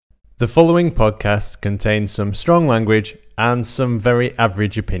The following podcast contains some strong language and some very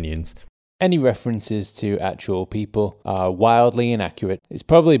average opinions. Any references to actual people are wildly inaccurate. It's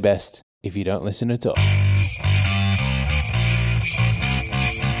probably best if you don't listen at all.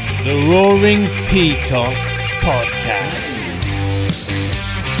 The Roaring Peacock Podcast.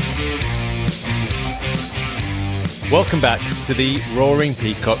 Welcome back to the Roaring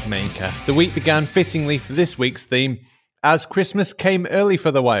Peacock maincast. The week began fittingly for this week's theme, as Christmas came early for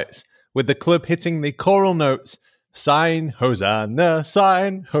the Whites, with the club hitting the choral notes, sign, Hosanna,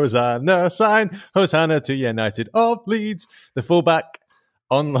 sign, Hosanna, sign, Hosanna to United of Leeds. The fullback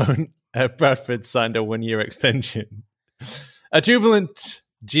on loan at Bradford signed a one-year extension. A jubilant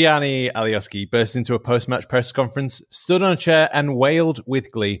Gianni Alioski burst into a post-match press conference, stood on a chair and wailed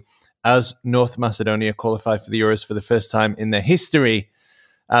with glee as North Macedonia qualified for the Euros for the first time in their history,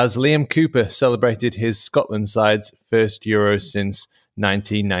 as Liam Cooper celebrated his Scotland side's first Euros since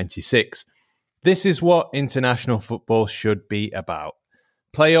 1996. This is what international football should be about.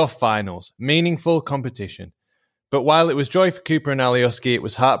 Playoff finals, meaningful competition. But while it was joy for Cooper and Alioski, it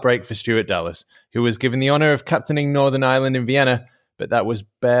was heartbreak for Stuart Dallas, who was given the honour of captaining Northern Ireland in Vienna, but that was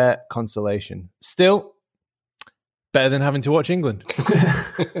bare consolation. Still, better than having to watch England.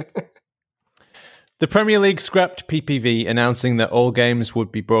 The Premier League scrapped PPV, announcing that all games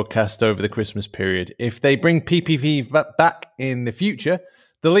would be broadcast over the Christmas period. If they bring PPV back in the future,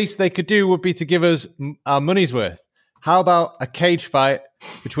 the least they could do would be to give us our money's worth. How about a cage fight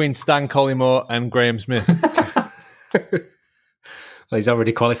between Stan Collymore and Graham Smith? Well, he's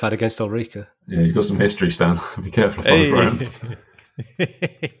already qualified against Ulrika. Yeah, he's got some history, Stan. Be careful of Graham.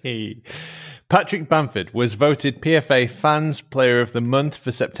 Patrick Bamford was voted PFA Fans Player of the Month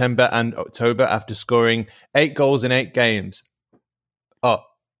for September and October after scoring 8 goals in 8 games. Oh,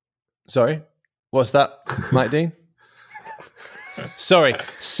 sorry. What's that, Mike Dean? Sorry,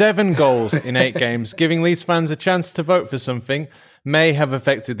 7 goals in 8 games, giving Leeds fans a chance to vote for something may have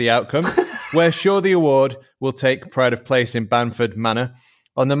affected the outcome. We're sure the award will take pride of place in Bamford Manor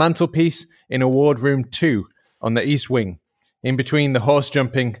on the mantelpiece in Award Room 2 on the East Wing, in between the horse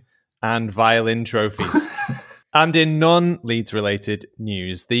jumping and violin trophies. And in non-Leeds related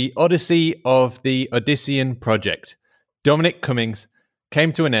news, the odyssey of the Odyssean project, Dominic Cummings,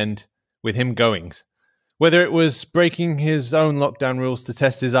 came to an end with him goings. Whether it was breaking his own lockdown rules to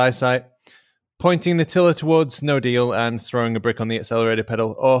test his eyesight, pointing the tiller towards no deal and throwing a brick on the accelerator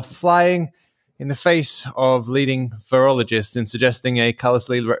pedal, or flying in the face of leading virologists in suggesting a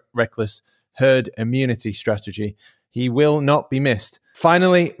callously reckless herd immunity strategy, he will not be missed.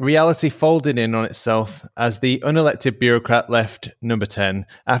 Finally, reality folded in on itself as the unelected bureaucrat left number 10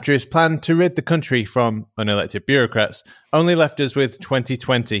 after his plan to rid the country from unelected bureaucrats only left us with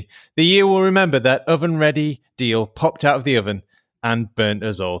 2020. The year will remember that oven-ready deal popped out of the oven and burnt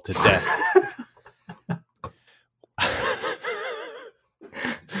us all to death.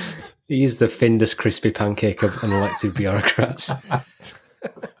 He is the Findus crispy pancake of unelected bureaucrats.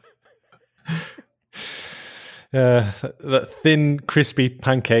 That thin, crispy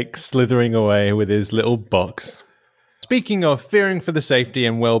pancake slithering away with his little box. Speaking of fearing for the safety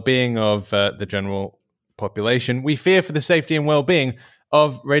and well-being of the general population, we fear for the safety and well-being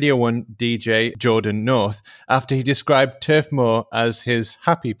of Radio 1 DJ Jordan North after he described Turf Moor as his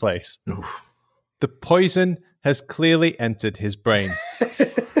happy place. Oof. The poison has clearly entered his brain.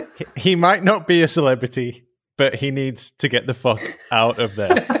 He might not be a celebrity, but he needs to get the fuck out of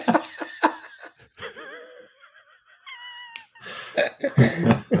there.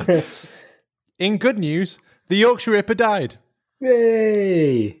 In good news, the Yorkshire Ripper died.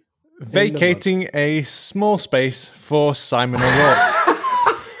 Yay! Vacating a small space for Simon O'Rourke.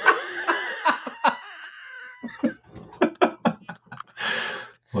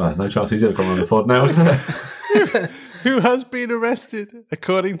 Well, no chance he's going to come on the pod now, is there? Who has been arrested,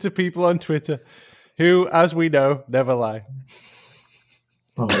 according to people on Twitter, who, as we know, never lie.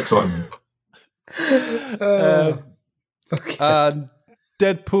 Oh, excitement. Okay.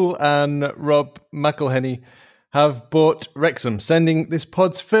 Deadpool and Rob McElhenney have bought Wrexham, sending this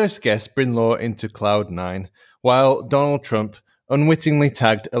pod's first guest, Bryn Law, into Cloud 9, while Donald Trump unwittingly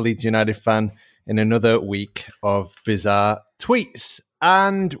tagged a Leeds United fan in another week of bizarre tweets.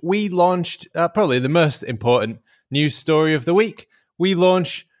 And we launched probably the most important news story of the week. We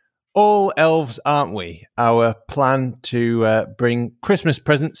launch All Elves, Aren't We? Our plan to bring Christmas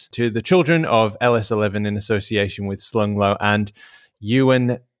presents to the children of LS11 in association with Slunglow, and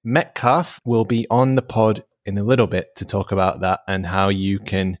Ewan Metcalf will be on the pod in a little bit to talk about that and how you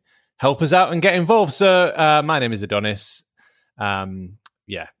can help us out and get involved. So my name is Adonis.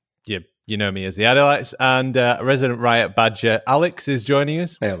 You're You know me as the Adelites, and resident Riot Badger Alex is joining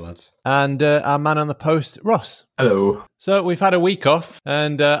us. Hey, lads. And our man on the post, Ross. Hello. So we've had a week off,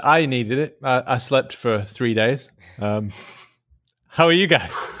 and I needed it. I slept for 3 days. How are you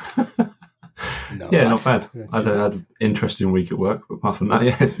guys? Not bad. I had an interesting week at work, but apart from that,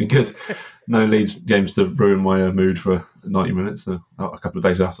 it's been good. No Leeds games to ruin my mood for 90 minutes, so a couple of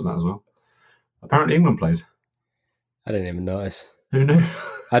days after that as well. Apparently England played. I didn't even notice. Who knew?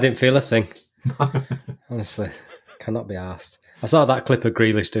 I didn't feel a thing. Honestly, cannot be asked. I saw that clip of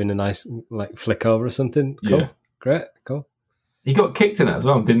Grealish doing a nice flick over or something. Cool. Yeah. Great. Cool. He got kicked in it as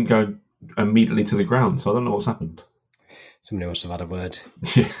well and didn't go immediately to the ground, so I don't know what's happened. Somebody must have had a word.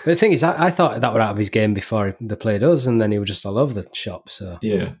 Yeah. But the thing is, I thought that were out of his game before they played us, and then he was just all over the shop. So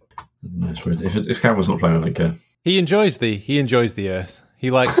Yeah. No, it's weird. If Cameron's not playing, I don't care. He enjoys the earth.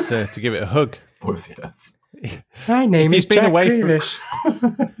 He likes to give it a hug. Or if the earth. My name is Jack Grealish.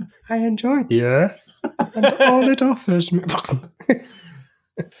 I enjoy the earth and all it offers me.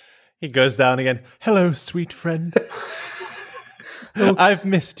 He goes down again. Hello, sweet friend. I've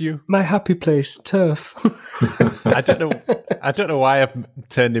missed you. My happy place, turf. I don't know why I've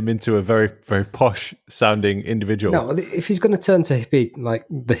turned him into a very, very posh sounding individual. No, if he's going to turn to hippie, like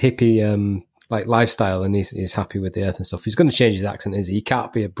the hippie lifestyle, and he's happy with the earth and stuff, he's going to change his accent, is he? He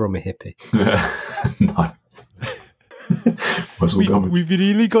can't be a Brummie hippie. No. We've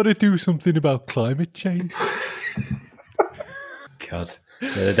really got to do something about climate change. God. Yeah,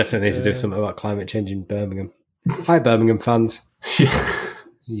 they definitely need to do something about climate change in Birmingham. Hi, Birmingham fans. Yeah.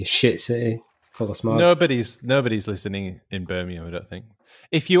 You shit city full of smog. Nobody's listening in Birmingham, I don't think.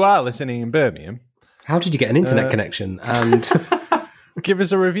 If you are listening in Birmingham, how did you get an internet connection? And give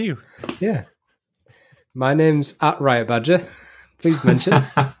us a review. Yeah. My name's @RiotBadger. Please mention.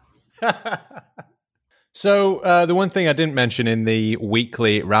 So the one thing I didn't mention in the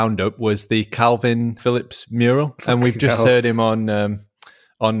weekly roundup was the Calvin Phillips mural, and we've just heard him on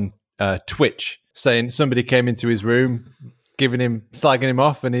Twitch saying somebody came into his room, slagging him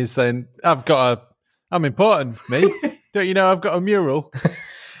off, and he's saying, "I'm important, mate. Don't you know I've got a mural?"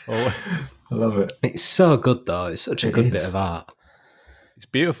 I love it. It's so good though. It's such a good bit of art. It's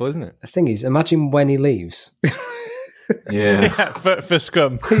beautiful, isn't it? The thing is, imagine when he leaves. Yeah. for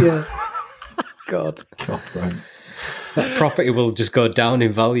scum. Yeah. God, don't. That property will just go down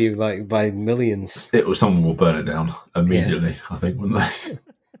in value by millions. Someone will burn it down immediately, I think, wouldn't they?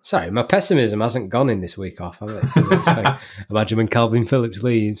 Sorry, my pessimism hasn't gone in this week off, have it? 'Cause it's like, imagine when Calvin Phillips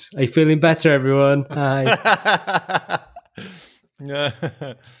leaves. Are you feeling better, everyone? Hi.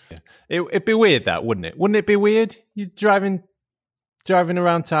 It'd be weird, that, wouldn't it? Wouldn't it be weird? You're driving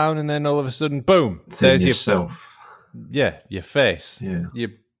around town, and then all of a sudden, boom! There's yourself. Your face. Yeah. Your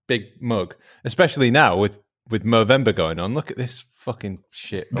big mug. Especially now with Movember going on. Look at this fucking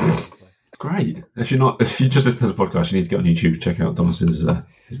shit. Great. If you just listen to the podcast, you need to get on YouTube, check out Thomas's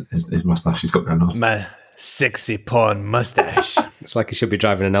his mustache he's got going on. My sexy porn mustache. It's like he should be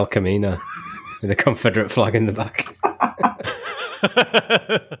driving an El Camino with a Confederate flag in the back.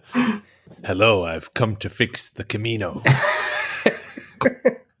 Hello, I've come to fix the Camino.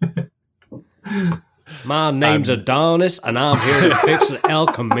 My name's Adonis, and I'm here to fix the El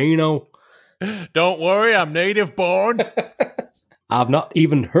Camino. Don't worry, I'm native born. I've not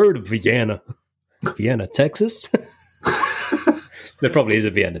even heard of Vienna. Vienna, Texas? There probably is a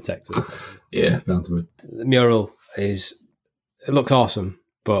Vienna, Texas. Yeah, bound to it. The mural it looks awesome,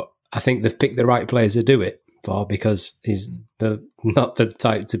 but I think they've picked the right players to do it for, because he's not the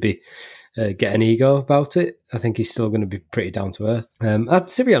type to be get an ego about it. I think he's still going to be pretty down to earth.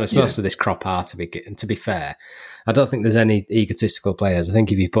 To be honest, most of this crop are, to be fair. I don't think there's any egotistical players. I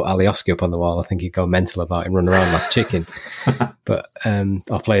think if you put Alioski up on the wall, I think he'd go mental about him, run around like chicken. But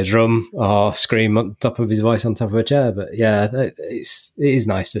or play a drum or scream on top of his voice on top of a chair. But yeah, it is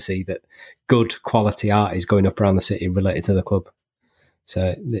nice to see that good quality art is going up around the city related to the club.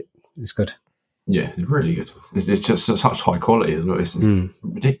 So it's good. Yeah, it's really good. It's just such high quality as well. It's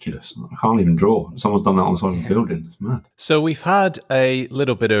ridiculous. I can't even draw. Someone's done that on the side of the building. It's mad. So we've had a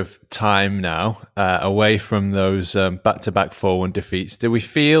little bit of time now away from those back-to-back 4-1 defeats. Do we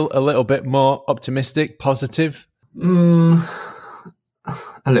feel a little bit more optimistic, positive? A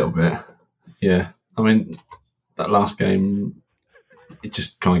little bit, yeah. I mean, that last game, it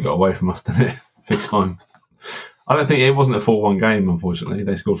just kind of got away from us, didn't it? Big time. I don't think it wasn't a 4-1 game, unfortunately.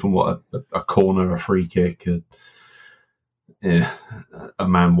 They scored from a corner, a free kick, a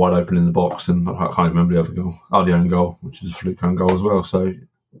man wide open in the box, and I can't remember the other goal. The own goal, which is a fluke own goal as well. So,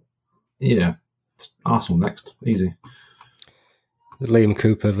 yeah, Arsenal next, easy. Liam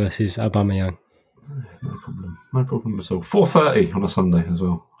Cooper versus Aubameyang. No problem. No problem at all. 4:30 on a Sunday as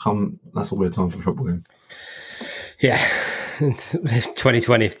well. That's a weird time for a football game. Yeah.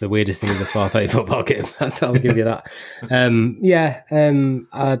 2020, the weirdest thing is a 4:30 football game. I'll give you that.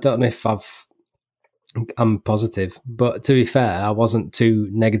 I don't know if I'm positive, but to be fair, I wasn't too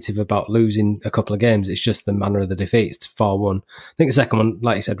negative about losing a couple of games. It's just the manner of the defeat. It's 4-1. I think the second one,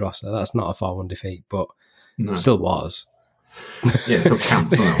 like you said, Ross, that's not a 4-1 defeat, but it still was. Yeah, it still counts,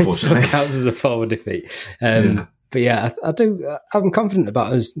 doesn't it, unfortunately. It still counts as a 4-1 defeat. But yeah, I'm confident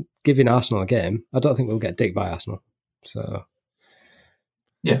about us giving Arsenal a game. I don't think we'll get dicked by Arsenal. So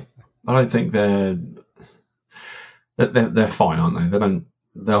yeah, I don't think they're fine, aren't they?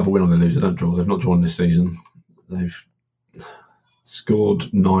 They either win or they lose. They don't draw. They've not drawn this season. They've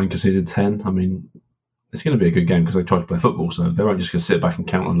scored 9, conceded 10. I mean, it's going to be a good game because they try to play football, so they won't just going to sit back and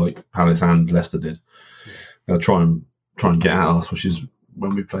count on like Palace and Leicester did. They'll try and get at us, which is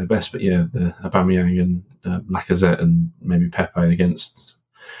when we play best. But yeah, the Aubameyang and Lacazette and maybe Pepe against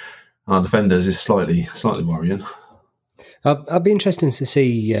our defenders is slightly worrying. I'll be interested to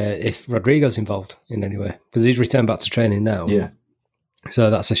see if Rodrigo's involved in any way because he's returned back to training now. Yeah.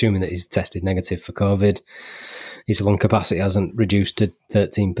 So that's assuming that he's tested negative for COVID. His lung capacity hasn't reduced to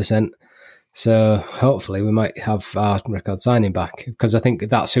 13%. So hopefully we might have our record signing back because I think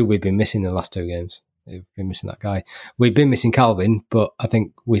that's who we've been missing the last 2 games. We've been missing that guy. We've been missing Calvin, but I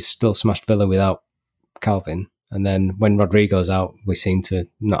think we still smashed Villa without Calvin. And then when Rodrigo's out, we seem to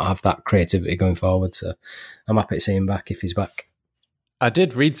not have that creativity going forward. So I'm happy to see him back if he's back. I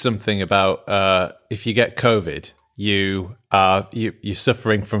did read something about if you get COVID, you're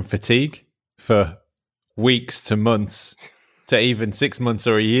suffering from fatigue for weeks to months to even 6 months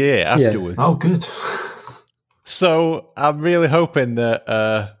or a year afterwards. Oh, good. So I'm really hoping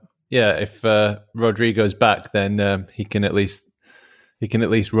that if Rodrigo's back, then he can at least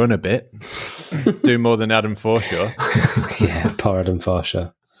run a bit, do more than Adam Forshaw. Yeah, poor Adam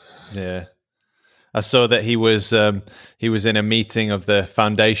Forshaw. Yeah, I saw that he was in a meeting of the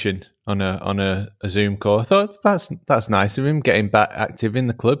foundation on a Zoom call. I thought that's nice of him getting back active in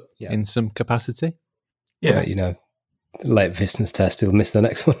the club in some capacity. Yeah, late fitness test. He'll miss the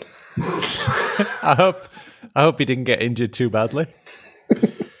next one. I hope he didn't get injured too badly.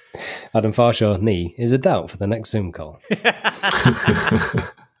 Adam Forshaw knee is a doubt for the next Zoom call.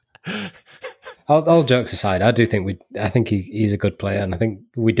 All jokes aside, I think he's a good player, and I think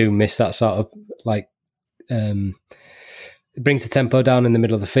we do miss that sort of like. It brings the tempo down in the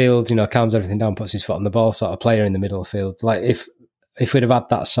middle of the field, calms everything down, puts his foot on the ball, sort of player in the middle of the field. Like if we'd have had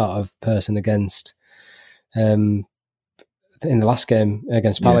that sort of person against, in the last game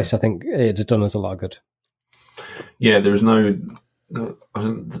against Palace, I think it'd have done us a lot of good. Yeah, there was no. I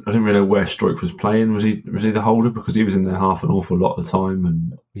didn't really know where Struijk was playing. Was he the holder because he was in there half an awful lot of the time,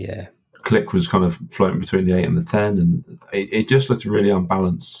 and Click was kind of floating between the 8 and the 10, and it just looked a really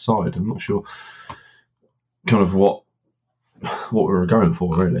unbalanced side. I'm not sure kind of what we were going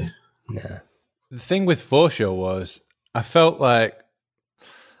for, really. Yeah. The thing with Forshaw was I felt like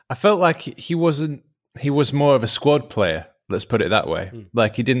he was more of a squad player, let's put it that way.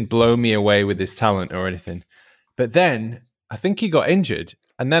 Like he didn't blow me away with his talent or anything. But then I think he got injured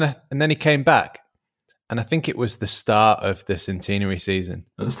and then he came back. And I think it was the start of the centenary season.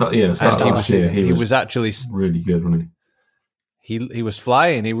 At the start of last year, he was actually really good, wasn't he? He was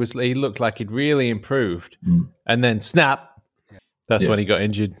flying. He looked like he'd really improved. And then snap, that's when he got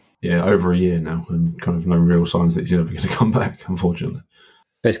injured. Yeah, over a year now, and kind of no real signs that he's ever going to come back, unfortunately.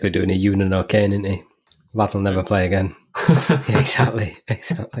 Basically doing a Ewan O'Kane, isn't he? Lad will never play again. Yeah, exactly.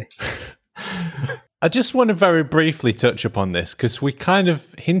 I just want to very briefly touch upon this because we kind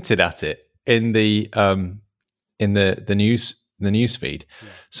of hinted at it in the news feed. Yeah.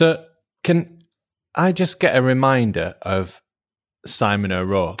 So can I just get a reminder of Simon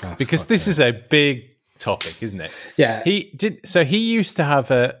O'Rourke? Because this is a big topic, isn't it? Yeah. He used to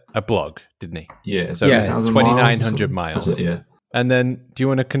have a blog, didn't he? Yeah. So 2,900 miles. Yeah. And then, do you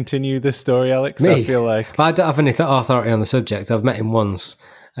want to continue this story, Alex? Me? I feel like I don't have any authority on the subject. I've met him once,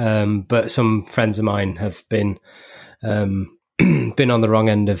 but some friends of mine have been on the wrong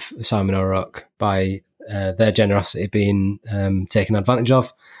end of Simon O'Rourke by their generosity being taken advantage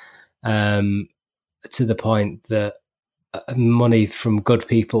of, to the point that money from good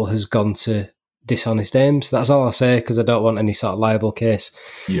people has gone to dishonest aims. That's all I'll say because I don't want any sort of liable case.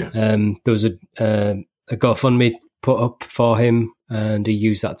 Yeah. There was a GoFundMe put up for him, and he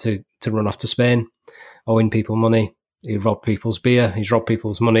used that to run off to Spain, owing people money. He robbed people's beer. He's robbed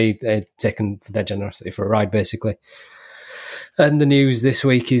people's money. They'd taken their generosity for a ride, basically. And the news this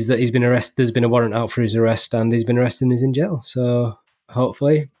week is that he's been arrested. There's been a warrant out for his arrest, and he's been arrested and he's in jail. So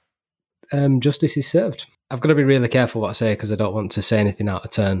hopefully, justice is served. I've got to be really careful what I say because I don't want to say anything out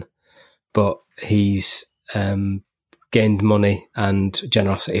of turn. But he's gained money and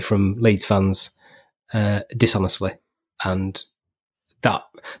generosity from Leeds fans dishonestly, and that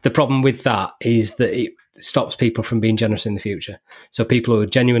the problem with that is that it stops people from being generous in the future. So people who are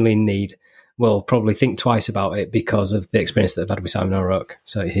genuinely in need will probably think twice about it because of the experience that they've had with Simon O'Rourke.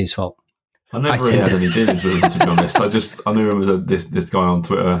 So it's his fault. I never really had any dealings with him, to be honest. I knew him as this guy on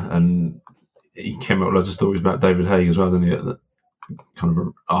Twitter, and he came up with loads of stories about David Haig as well, didn't he? That kind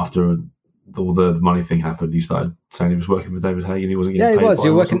of after all the money thing happened, he started saying he was working for David Haig and he wasn't getting paid. Yeah, he was.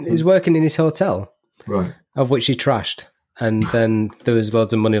 He was working in his hotel, right? Of which he trashed. And then there was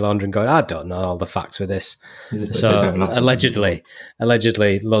loads of money laundering going. I don't know all the facts with this. So allegedly,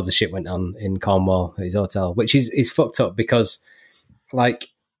 loads of shit went on in Cornwall at his hotel, which is fucked up because, like,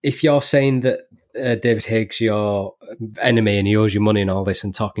 if you're saying that David Haig's your enemy and he owes you money and all this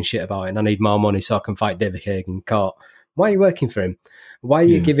and talking shit about it, and I need more money so I can fight David Haig in court, why are you working for him? Why are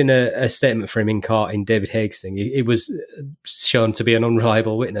you giving a statement for him in court in David Haig's thing? He was shown to be an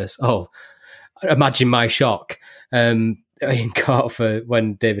unreliable witness. Oh, imagine my shock in court for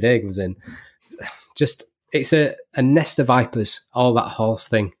when David Haig was in. Just, it's a nest of vipers, all that horse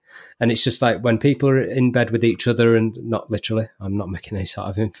thing. And it's just like when people are in bed with each other, and not literally, I'm not making any sort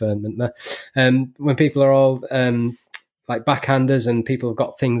of inferment there. When people are all like backhanders and people have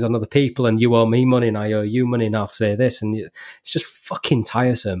got things on other people and you owe me money and I owe you money and I'll say this, and it's just fucking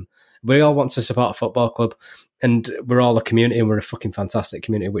tiresome. We all want to support a football club and we're all a community and we're a fucking fantastic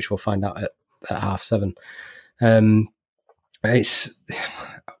community, which we'll find out at 7:30. It's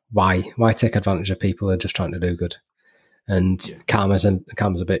why take advantage of people who are just trying to do good, and karma's a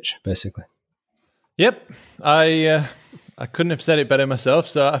bitch, basically. Yep, I couldn't have said it better myself.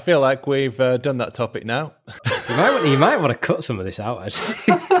 So I feel like we've done that topic now. You might want to cut some of this out, actually.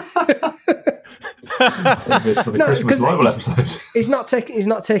 He's not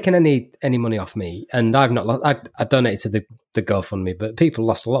taking any money off me, and I've not lost. I donated to the GoFundMe, but people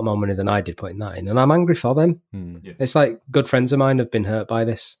lost a lot more money than I did putting that in, and I'm angry for them. Yeah. It's like good friends of mine have been hurt by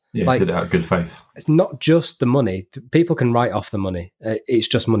this. Yeah, like, did it out of good faith. It's not just the money. People can write off the money. It's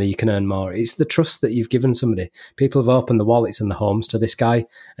just money. You can earn more. It's the trust that you've given somebody. People have opened the wallets and the homes to this guy,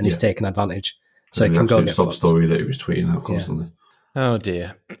 and he's taken advantage. So he can go get fucked. Story that he was tweeting out constantly. Oh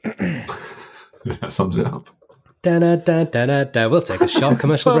dear. That sums it up. Da-da-da-da-da-da. We'll take a short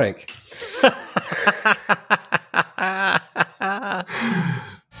commercial break.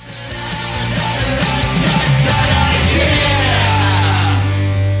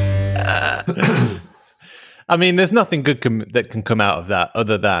 I mean, there's nothing good that can come out of that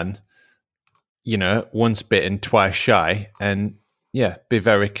other than, once bitten, twice shy, and be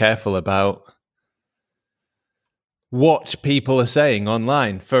very careful about what people are saying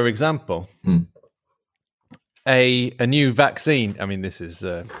online. For example, a new vaccine. I mean, this is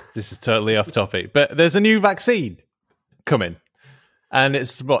totally off topic, but there's a new vaccine coming, and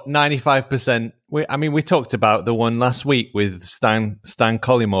it's 95%. We talked about the one last week with Stan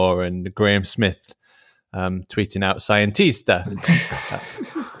Collymore and Graham Smith tweeting out "Scientista."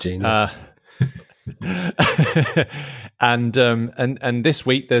 Genius. And this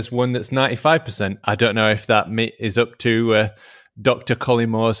week there's one that's 95%. I don't know if that is up to Dr.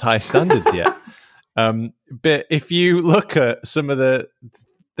 Collymore's high standards yet. But if you look at some of the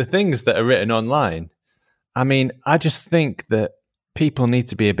things that are written online, I mean, I just think that people need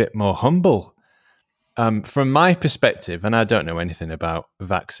to be a bit more humble. From my perspective, and I don't know anything about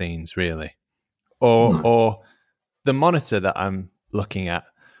vaccines really, or the monitor that I'm looking at,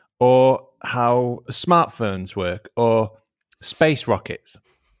 or how smartphones work, or space rockets.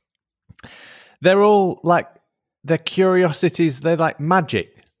 They're all like, they're curiosities. They're like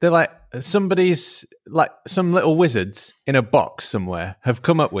magic. They're like somebody's, like some little wizards in a box somewhere have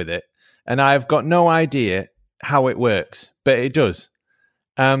come up with it, and I've got no idea how it works, but it does.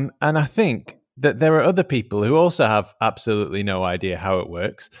 And I think that there are other people who also have absolutely no idea how it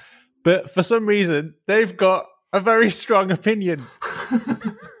works, but for some reason they've got a very strong opinion.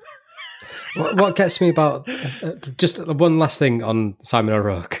 What gets me about just one last thing on Simon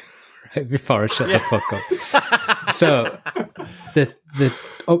O'Rourke, right before I shut the fuck up. So the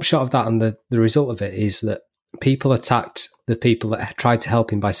upshot of that and the result of it is that people attacked the people that tried to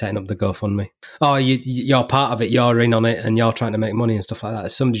help him by setting up the GoFundMe. Oh, you're part of it, you're in on it, and you're trying to make money and stuff like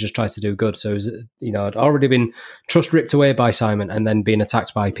that. Somebody just tries to do good. So, I'd already been trust ripped away by Simon, and then being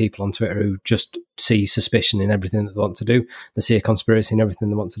attacked by people on Twitter who just see suspicion in everything that they want to do. They see a conspiracy in everything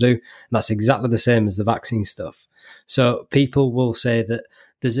they want to do. And that's exactly the same as the vaccine stuff. So people will say that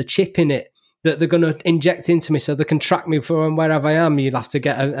there's a chip in it that they're going to inject into me so they can track me from wherever I am. You'll have to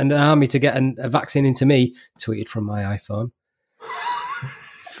get an army to get a vaccine into me. Tweeted from my iPhone.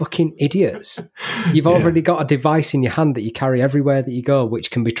 Fucking idiots. You've already got a device in your hand that you carry everywhere that you go,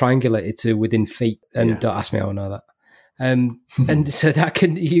 which can be triangulated to within feet. And don't ask me how I know that. And so that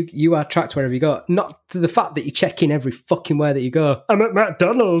can you are tracked wherever you go. Not to the fact that you check in every fucking where that you go. I'm at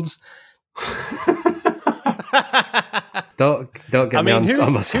McDonald's. Don't get me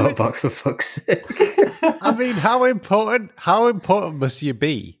on my soapbox, for fuck's sake. I mean, how important must you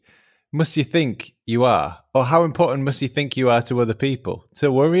be? Must you think you are? Or how important must you think you are to other people to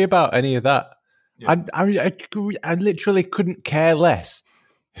worry about any of that? Yeah. I literally couldn't care less.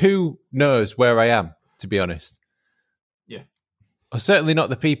 Who knows where I am, to be honest? Yeah. Or certainly not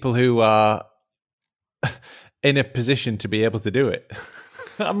the people who are in a position to be able to do it.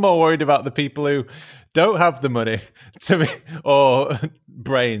 I'm more worried about the people who don't have the money or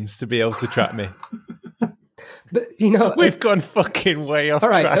brains to be able to track me. But, we've gone fucking way off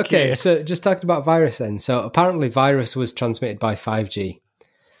track. All right, okay, here. So just talking about virus then. So apparently virus was transmitted by 5G,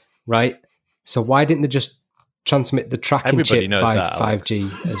 right? So why didn't they just transmit the tracking chip by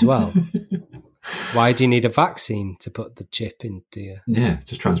 5G as well? Why do you need a vaccine to put the chip into you? Yeah,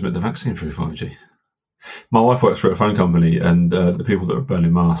 just transmit the vaccine through 5G. My wife works for a phone company, and the people that are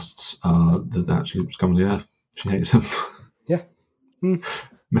burning masts are the actually scum of the earth. She hates them. Yeah.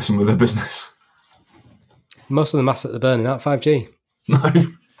 Messing with their business. Most of the masts that they're burning aren't 5G. No.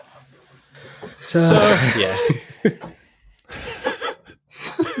 So yeah.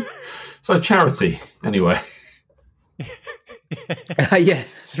 So charity, anyway. Yeah,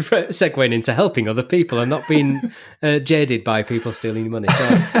 segueing into helping other people and not being jaded by people stealing your money. So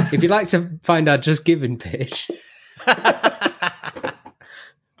if you'd like to find our Just Giving page.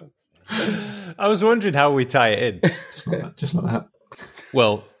 I was wondering how we tie it in. Just like that.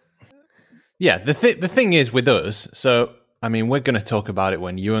 Well, yeah, the thing is with us, so, I mean, we're going to talk about it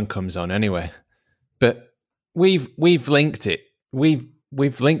when Ewan comes on anyway, but we've linked it. We've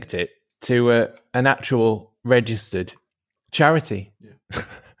linked it to an actual registered charity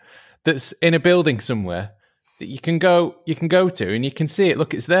that's in a building somewhere that you can go to and you can see it.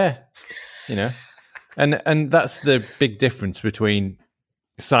 Look, it's there, and that's the big difference between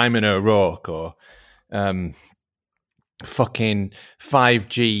Simon O'Rourke or fucking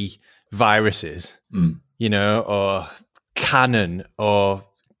 5G viruses, or Canon, or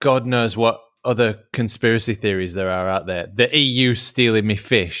God knows what other conspiracy theories there are out there. The EU stealing me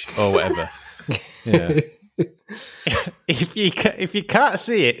fish or whatever. Yeah. If you can't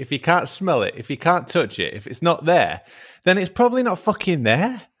see it, if you can't smell it, if you can't touch it, if it's not there, then it's probably not fucking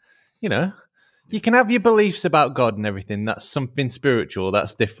there. You can have your beliefs about God and everything. That's something spiritual.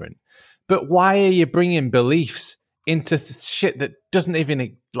 That's different. But why are you bringing beliefs into shit that doesn't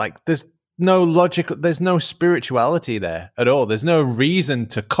even, there's no logical, there's no spirituality there at all. There's no reason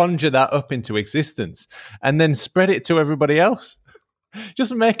to conjure that up into existence and then spread it to everybody else.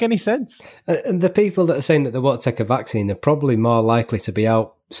 Doesn't make any sense. And the people that are saying that they won't take a vaccine are probably more likely to be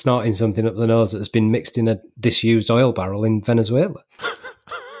out snorting something up the nose that's been mixed in a disused oil barrel in Venezuela.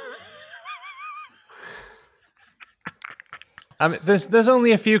 I mean, there's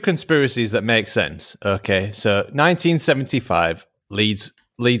only a few conspiracies that make sense. Okay, so 1975, Leeds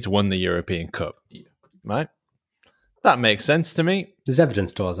won the European Cup, right? That makes sense to me. There's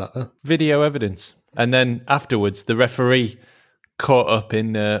evidence towards that, though. Video evidence. And then afterwards, the referee caught up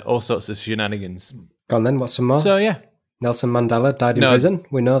in all sorts of shenanigans. Go on then, what's some more? So, yeah. Nelson Mandela died in prison.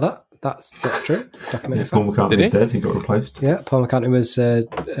 We know that. That's true. Documented Paul McCartney is dead. He got replaced. Yeah, Paul McCartney was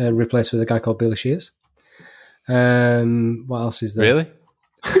replaced with a guy called Billy Shears. What else is there? Really?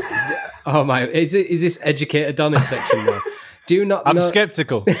 Oh my! Is this Educate Adonis section now? Do you not? I'm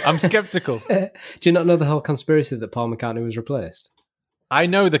skeptical. Do you not know the whole conspiracy that Paul McCartney was replaced? I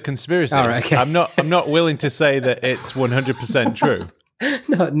know the conspiracy. All right, okay. I'm not willing to say that it's 100% true.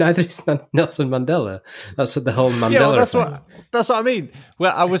 No, neither is Nelson Mandela. That's the whole Mandela effect. That's what I mean.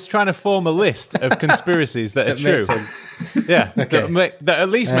 Well, I was trying to form a list of conspiracies that are true. Yeah, okay. that at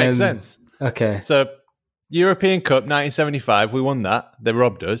least make sense. Okay. So, European Cup 1975, we won that. They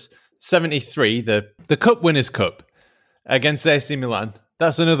robbed us. 73, the Cup Winners' Cup against AC Milan.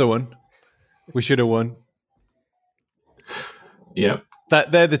 That's another one we should have won. Yeah.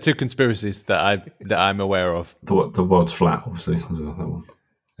 They're the two conspiracies that I'm aware of. The world's flat, obviously, as well, that one.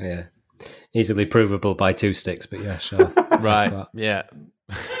 Yeah, easily provable by two sticks, but yeah, sure. Right, yeah.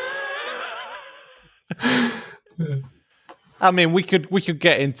 I mean, we could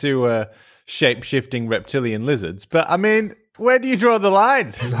get into shape-shifting reptilian lizards, but I mean, where do you draw the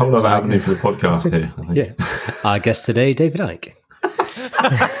line? There's a whole other avenue for the podcast here, I think. Yeah. Our guest today, David Icke.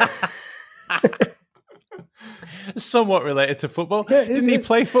 somewhat related to football. Yeah, Didn't he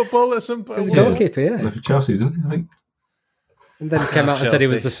play football at some point? He was a goalkeeper, yeah. For Chelsea, didn't he? I think. And then he came out and said he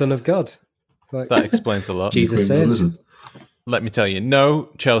was the son of God. Like, That explains a lot. Jesus saves. Let me tell you, no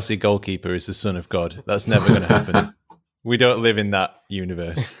Chelsea goalkeeper is the son of God. That's never going to happen. We don't live in that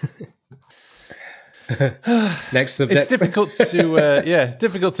universe. Next subject. It's difficult to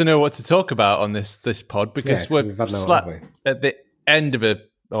difficult to know what to talk about on this pod because we're at the end of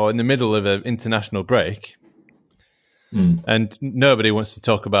in the middle of an international break, and nobody wants to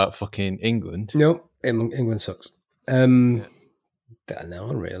talk about fucking England. No, England sucks. Don't know,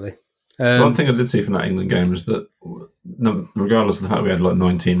 really. One thing I did see from that England game is that, regardless of the fact we had like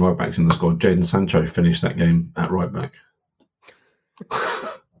 19 right backs in the squad, Jadon Sancho finished that game at right back.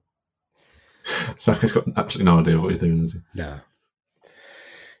 Southgate's got absolutely no idea what he's doing, is he? No.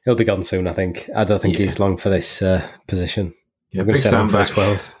 He'll be gone soon, I think. I don't think he's long for this position. Yeah, I'm going to say long for this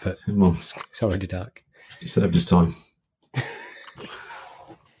world, but it's already dark. He served his time.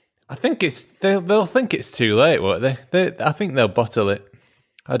 I think they'll think it's too late, won't they? I think they'll bottle it.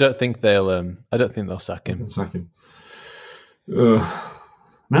 I don't think they'll sack him. No,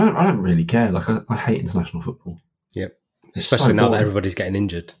 I don't really care. Like I hate international football. Yep. Especially now that everybody's getting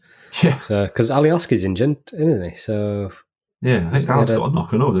injured. Yeah. So because Alioski's injured, isn't he? So yeah, I think Al's got a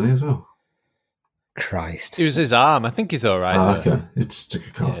knock and all, didn't he, as well? Christ. It was his arm. I think he's all right. Okay. It's took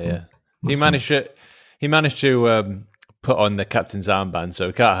a cast. Yeah. He managed to put on the captain's armband, so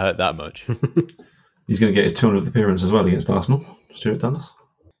it can't hurt that much. He's going to get his 200th appearance as well against Arsenal. Stuart Dallas.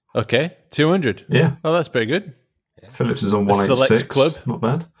 Okay, 200. Yeah. Oh, that's pretty good. Yeah. Phillips is on 186. Select club. Not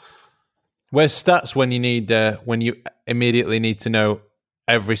bad. Where's stats when you immediately need to know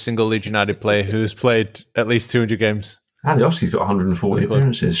every single Leeds United player who's played at least 200 games? Alioski's got 140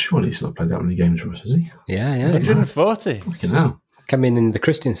 appearances. Surely he's not played that many games for us, has he? Yeah. 140. Fucking hell. Come in the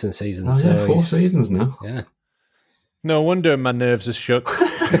Christensen season. Oh, so yeah, 4 seasons now. Yeah. No wonder my nerves are shook.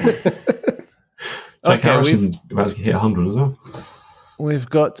 Jake Harrison's about to hit 100 as well. We've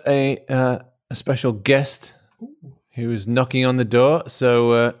got a special guest who is knocking on the door.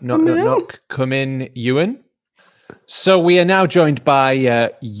 So knock. Come in, Ewan. So we are now joined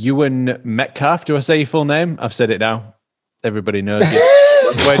by Ewan Metcalf. Do I say your full name? I've said it now. Everybody knows you.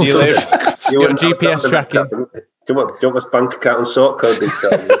 Where do you live? You got GPS tracking. Do you want my bank account and sort code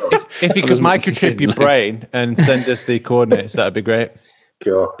details? If you could microchip your brain and send us the coordinates, that'd be great.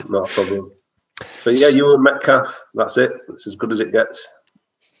 Sure, not a problem. But yeah, Ewan Metcalf. That's it. It's as good as it gets.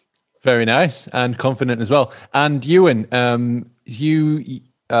 Very nice and confident as well. And Ewan, you.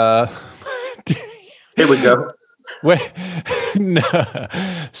 Here we go. No.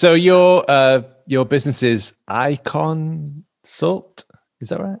 So your business is iConsult, is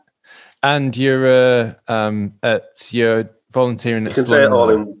that right? And you're volunteering. You can say it all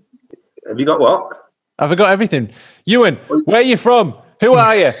in. Have you got what? Have I got everything? Ewan, where are you from? Who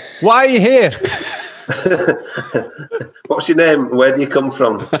are you? Why are you here? What's your name? Where do you come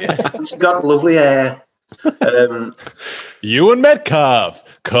from? You've got lovely hair. Ewan Metcalf,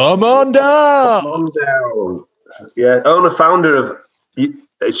 come on down. Come on down. Yeah, owner, founder of.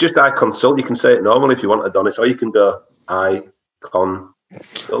 It's just iConsult. You can say it normally if you want, Adonis, or you can go iConsult.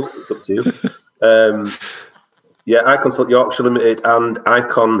 It's up to you. iConsult Yorkshire Limited and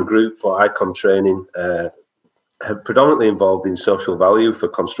Icon Group or Icon Training have predominantly involved in social value for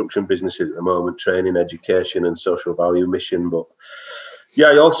construction businesses at the moment, training, education, and social value mission. But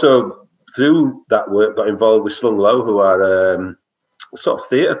I also through that work got involved with Slung Low, who are a sort of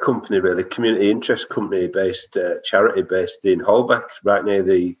theatre company, really, community interest company based, charity based in Holbeck, right near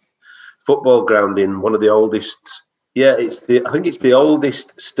the football ground in one of the oldest. Yeah, I think it's the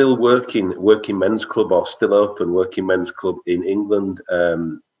oldest still working men's club or still open working men's club in England.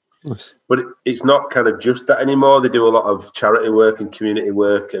 Nice. But it's not kind of just that anymore. They do a lot of charity work and community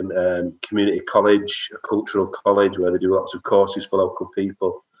work and community college, a cultural college where they do lots of courses for local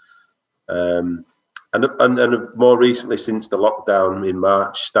people. And more recently, since the lockdown in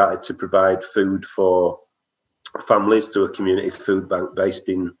March, started to provide food for families through a community food bank based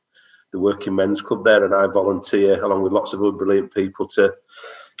in the Working Men's Club there. And I volunteer, along with lots of other brilliant people, to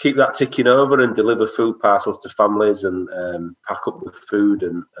keep that ticking over and deliver food parcels to families and pack up the food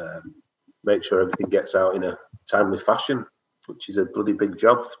and make sure everything gets out in a timely fashion, which is a bloody big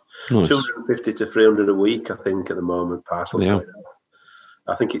job. Nice. 250 to 300 a week, I think, at the moment, parcels. Yeah.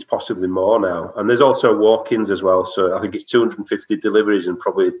 I think it's possibly more now. And there's also walk-ins as well. So I think it's 250 deliveries and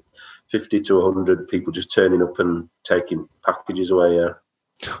probably 50 to 100 people just turning up and taking packages away. Yeah.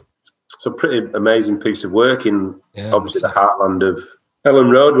 So pretty amazing piece of work in obviously the heartland of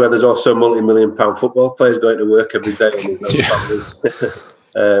Ellen Road, where there's also multi-million-pound football players going to work every day and there's no families.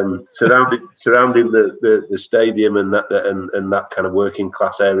 surrounding the stadium and that kind of working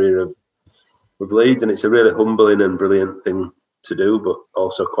class area of Leeds, and it's a really humbling and brilliant thing to do, but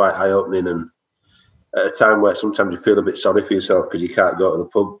also quite eye opening, and at a time where sometimes you feel a bit sorry for yourself because you can't go to the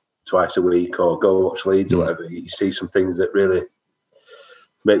pub twice a week or go watch Leeds or whatever. You see some things that really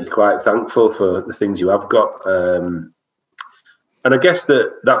make you quite thankful for the things you have got. And I guess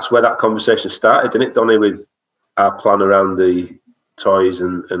that's where that conversation started, didn't it, Donny, with our plan around the toys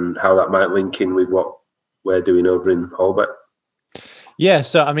and how that might link in with what we're doing over in Holbeck. Yeah,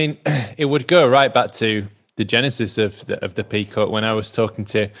 so I mean, it would go right back to the genesis of the Peacock when I was talking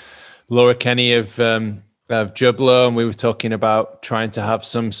to Laura Kenny of Jublo, and we were talking about trying to have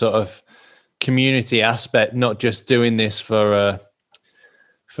some sort of community aspect, not just doing this for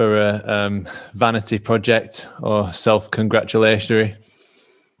a vanity project or self-congratulatory.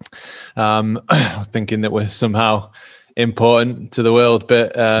 Thinking that we're somehow important to the world,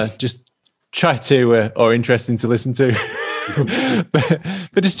 but just try to, or interesting to listen to.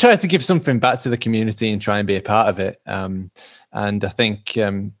 but just try to give something back to the community and try and be a part of it. And I think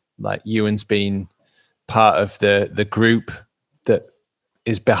like Ewan's been part of the group that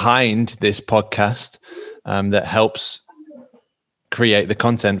is behind this podcast that helps create the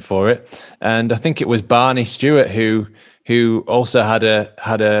content for it. And I think it was Barney Stewart who also had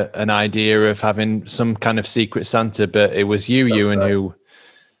an idea of having some kind of Secret Santa, but it was Ewan, right,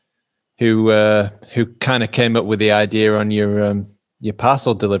 who kind of came up with the idea on your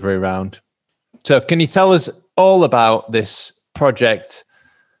parcel delivery round. So can you tell us all about this project,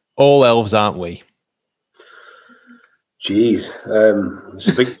 All Elves Aren't We? Jeez,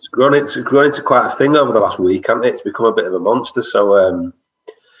 it's grown into quite a thing over the last week, hasn't it? It's become a bit of a monster. So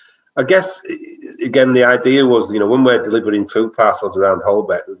I guess, again, the idea was, when we're delivering food parcels around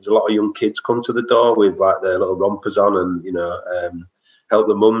Holbeck, there's a lot of young kids come to the door with like their little rompers on and, help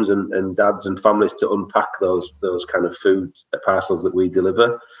the mums and dads and families to unpack those kind of food parcels that we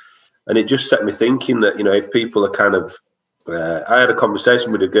deliver. And it just set me thinking that, if people are kind of, I had a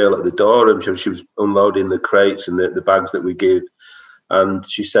conversation with a girl at the door, and she was unloading the crates and the bags that we give. And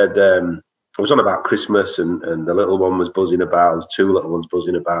she said, it was on about Christmas and the little one was buzzing about, there's two little ones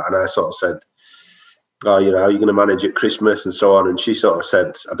buzzing about. And I sort of said, oh, how are you going to manage at Christmas and so on? And she sort of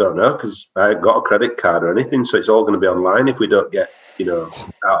said, I don't know, because I ain't got a credit card or anything. So it's all going to be online if we don't get,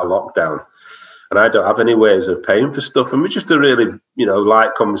 out of lockdown. And I don't have any ways of paying for stuff. And it's just a really,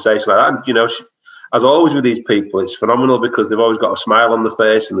 light conversation like that. And, as always with these people, it's phenomenal because they've always got a smile on their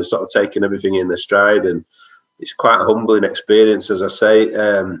face and they're sort of taking everything in their stride. And it's quite a humbling experience, as I say.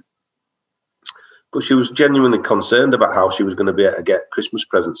 But she was genuinely concerned about how she was going to be able to get Christmas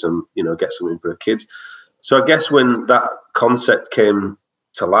presents and, get something for her kids. So I guess when that concept came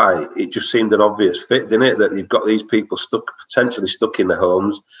to light, it just seemed an obvious fit, didn't it? That you've got these people potentially stuck in their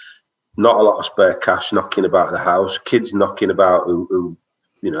homes, not a lot of spare cash knocking about the house, kids knocking about who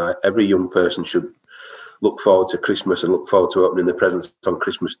every young person should look forward to Christmas and look forward to opening the presents on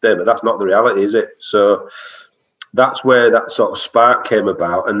Christmas Day. But that's not the reality, is it? So that's where that sort of spark came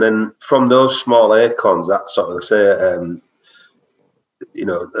about. And then from those small acorns, that sort of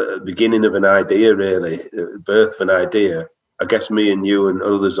the beginning of an idea, really, birth of an idea. I guess me and you and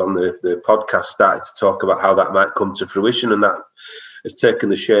others on the podcast started to talk about how that might come to fruition, and that has taken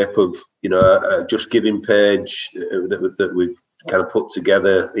the shape of, a Just Giving page that we've kind of put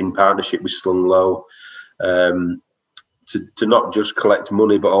together in partnership with Slung Low, to not just collect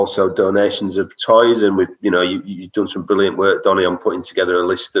money, but also donations of toys. And you've done some brilliant work, Donny, on putting together a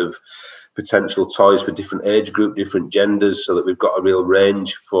list of potential toys for different age group, different genders, so that we've got a real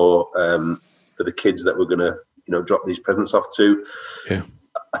range for the kids that we're going to, drop these presents off to. Yeah.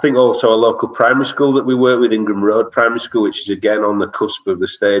 I think also a local primary school that we work with, Ingram Road Primary School, which is again on the cusp of the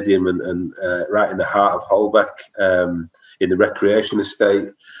stadium and right in the heart of Holbeck, in the recreation estate.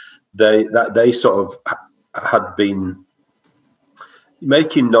 They sort of had been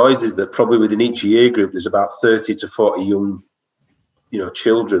making noises that probably within each year group there's about 30 to 40 young,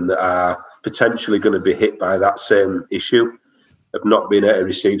 children that are potentially going to be hit by that same issue of not being able to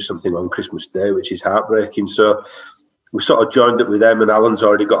receive something on Christmas Day, which is heartbreaking. So we sort of joined up with them, and Alan's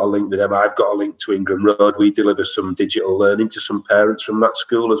already got a link with them. I've got a link to Ingram Road. We deliver some digital learning to some parents from that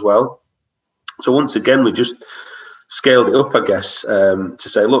school as well. So once again, we just scaled it up, I guess, to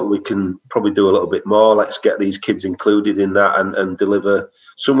say, look, we can probably do a little bit more. Let's get these kids included in that and deliver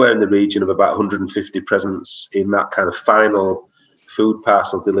somewhere in the region of about 150 presents in that kind of final food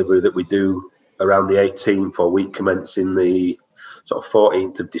parcel delivery that we do around the 18th, or week commencing the sort of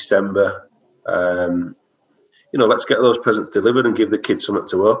 14th of December. Let's get those presents delivered and give the kids something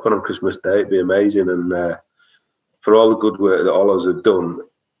to open on Christmas Day. It'd be amazing. And for all the good work that all of us have done,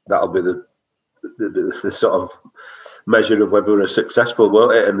 that'll be the sort of measure of whether we're successful,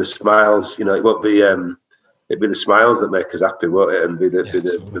 won't it? And the smiles, it won't be. It'd be the smiles that make us happy, won't it? And be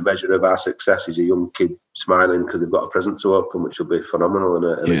the measure of our success is a young kid smiling because they've got a present to open, which will be phenomenal. And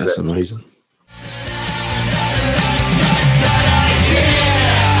it's amazing.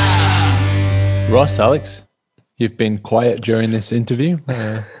 Ross, Alex, you've been quiet during this interview.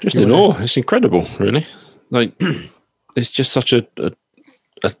 Just in awe. It's incredible, really. Like, it's just such not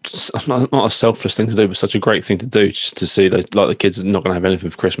a selfless thing to do, but such a great thing to do. Just to see that, like, the kids are not going to have anything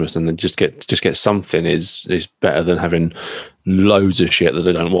for Christmas, and then just get something is better than having loads of shit that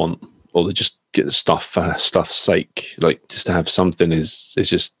they don't want, or they just get stuff for stuff's sake. Like, just to have something is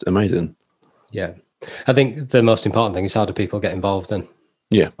just amazing. Yeah, I think the most important thing is, how do people get involved then?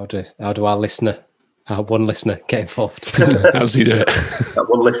 Yeah. How do our one listener get involved? How does he do it? That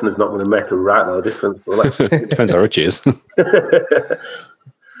one listener's not going to make a right lot of difference. Well, depends how rich he is.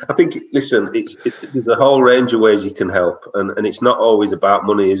 I think, listen, there's a whole range of ways you can help, and it's not always about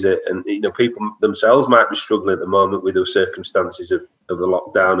money, is it? And people themselves might be struggling at the moment with the circumstances of the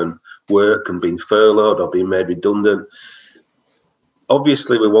lockdown and work and being furloughed or being made redundant.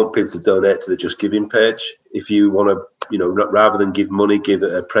 Obviously, we want people to donate to the Just Giving page. If you want to, rather than give money, give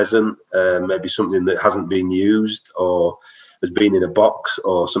it a present, maybe something that hasn't been used or has been in a box,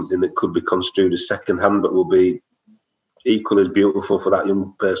 or something that could be construed as secondhand but will be equally as beautiful for that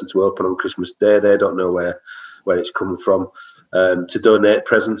young person to open on Christmas Day. They don't know where it's coming from. To donate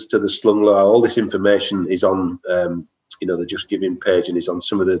presents to the Slung Low. All this information is on, the Just Giving page, and is on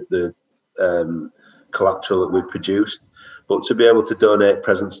some of the collateral that we've produced. But to be able to donate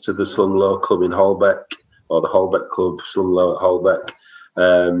presents to the Slung Low Club in Holbeck, or the Holbeck Club, Slung Low at Holbeck,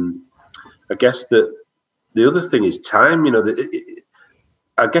 I guess that the other thing is time.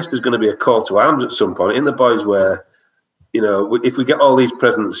 I guess there's going to be a call to arms at some point in the boys where, if we get all these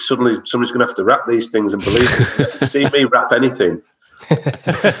presents, suddenly somebody's going to have to wrap these things, and believe me, see me wrap anything.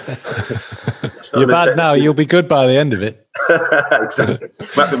 You're bad now, you'll be good by the end of it. Exactly.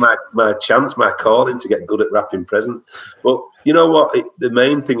 Might be my chance, my calling to get good at wrapping presents. But you know what? The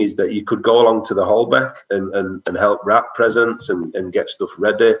main thing is that you could go along to the Holbeck and help wrap presents and get stuff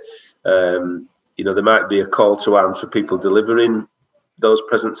ready. There might be a call to arms for people delivering those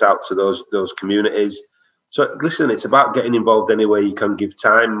presents out to those communities. So listen, it's about getting involved any way you can. Give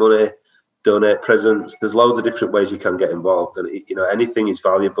time, money, donate presents. There's loads of different ways you can get involved, and anything is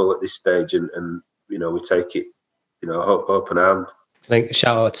valuable at this stage, and we take it, open hand. I think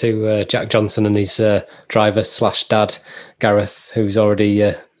shout out to Jack Johnson and his driver / dad Gareth, who's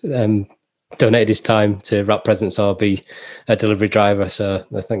already donated his time to wrap presents or be a delivery driver. So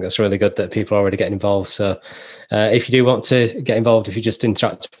I think that's really good that people are already getting involved. So if you do want to get involved, if you just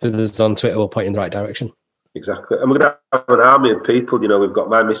interact with us on Twitter, we'll point you in the right direction. Exactly. And we're going to have an army of people. We've got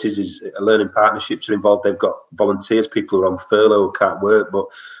my missus is learning partnerships are involved. They've got volunteers, people who are on furlough who can't work, but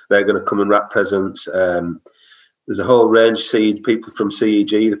they're going to come and wrap presents. There's a whole range, people from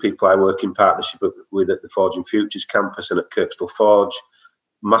CEG, the people I work in partnership with at the Forging Futures campus and at Kirkstall Forge.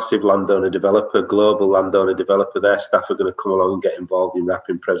 Massive landowner developer, global landowner developer. Their staff are going to come along and get involved in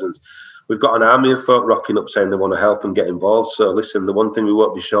wrapping presents. We've got an army of folk rocking up saying they want to help and get involved. So listen, the one thing we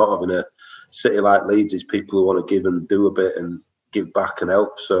won't be short of in a city like Leeds is people who want to give and do a bit and give back and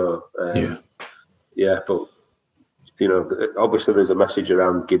help. So but obviously there's a message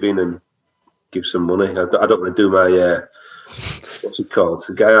around giving and give some money. I don't want to do my what's it called?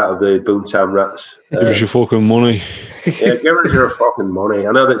 The guy out of the Boomtown Rats. Give us your fucking money. Yeah, give us your fucking money.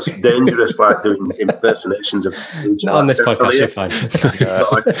 I know that's dangerous, like doing impersonations of. Not on this podcast, you're fine.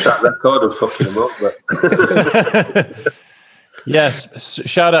 Like a track record of fucking them up, but. Yes,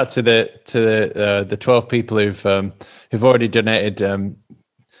 shout out to the 12 people who've already donated.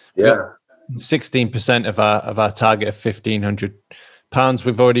 16% of our target of £1,500.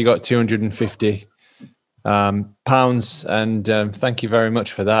 We've already got £250, and thank you very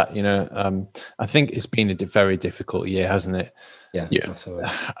much for that. I think it's been a very difficult year, hasn't it? Yeah.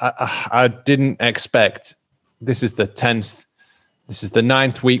 I didn't expect. This is the 10th. This is the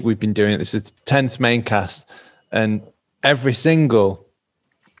 9th week we've been doing it. This is the 10th main cast, and every single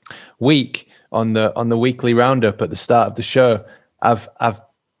week on the weekly roundup at the start of the show, I've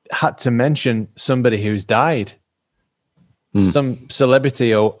had to mention somebody who's died, some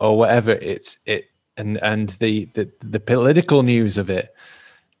celebrity or whatever. And the political news of it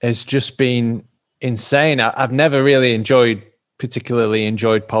has just been insane. I've never really particularly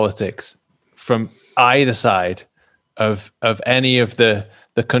enjoyed politics from either side of any of the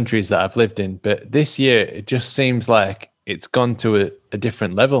countries that I've lived in, but this year it just seems like it's gone to a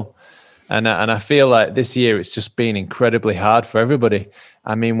different level. And I feel like this year it's just been incredibly hard for everybody.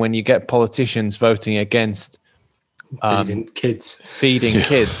 I mean, when you get politicians voting against Feeding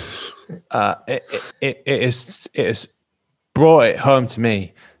kids, it is brought it home to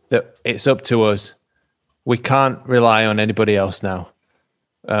me that it's up to us. We can't rely on anybody else now.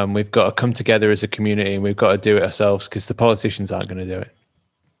 We've got to come together as a community, and we've got to do it ourselves because the politicians aren't going to do it.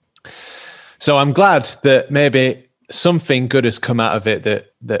 So I'm glad that maybe something good has come out of it,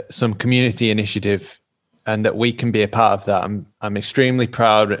 that some community initiative, and that we can be a part of that. I'm extremely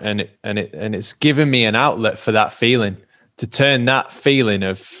proud, and it's given me an outlet for that feeling, to turn that feeling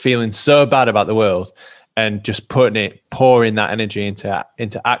of feeling so bad about the world and just pouring that energy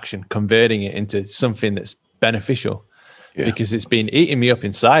into action, converting it into something that's beneficial, because it's been eating me up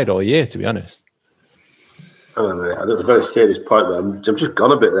inside all year, to be honest. Oh, mate, that's a very serious point, man. I'm just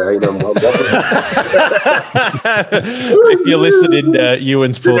gone a bit there. If you're listening,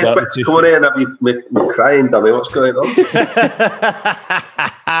 Ewan's pulled out the tissue. Come on here and have you crying, Danny. What's going on?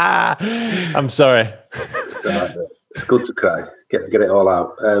 I'm sorry. It's all right, mate. It's good to cry. Get it all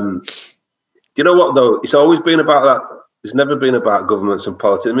out. Do you know what, though? It's always been about that. It's never been about governments and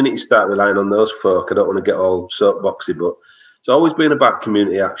politics. The minute you start relying on those folk, I don't want to get all soapboxy, but it's always been about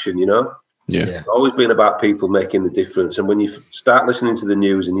community action, Yeah. It's always been about people making the difference. And when you start listening to the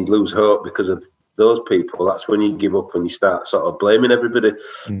news and you lose hope because of those people, that's when you give up and you start sort of blaming everybody.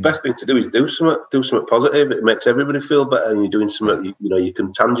 Best thing to do is do something positive. It makes everybody feel better, and you're doing something you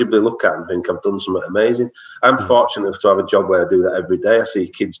can tangibly look at and think, I've done something amazing. I'm fortunate to have a job where I do that every day. I see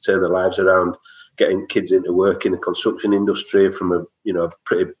kids turn their lives around, getting kids into work in the construction industry from a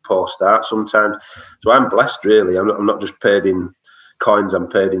pretty poor start sometimes. So I'm blessed, really. I'm not just paid in coins, I'm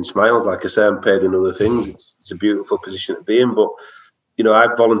paid in smiles. Like I say, I'm paid in other things. It's a beautiful position to be in. But I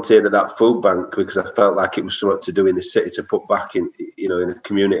volunteered at that food bank because I felt like it was something to do in the city to put back in in a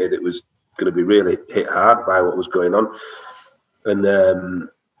community that was going to be really hit hard by what was going on. And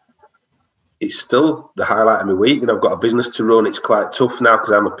it's still the highlight of my week. And I've got a business to run. It's quite tough now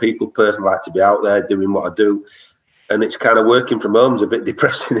because I'm a people person. I like to be out there doing what I do. And it's kind of working from home is a bit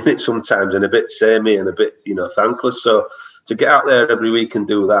depressing in it sometimes, and a bit samey and a bit thankless. So to get out there every week and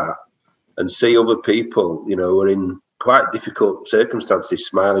do that and see other people, who are in quite difficult circumstances,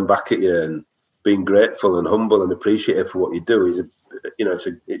 smiling back at you and being grateful and humble and appreciative for what you do is,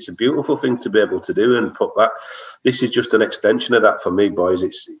 it's a beautiful thing to be able to do and put back. This is just an extension of that for me, boys.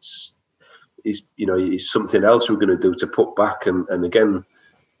 It's something else we're going to do to put back. And again,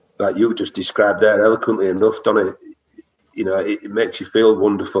 like you just described there eloquently enough, Donny, it makes you feel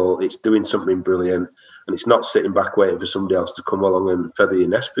wonderful. It's doing something brilliant. And it's not sitting back waiting for somebody else to come along and feather your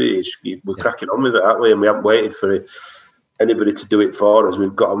nest for you. We're cracking on with it, aren't we? And we haven't waited for anybody to do it for us.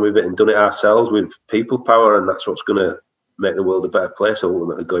 We've got on with it and done it ourselves with people power, and that's what's going to make the world a better place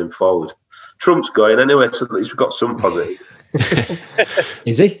ultimately going forward. Trump's going anyway, so at least we've got some positive.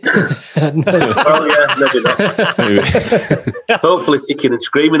 Is he? Well, yeah, maybe not. Maybe. Hopefully kicking and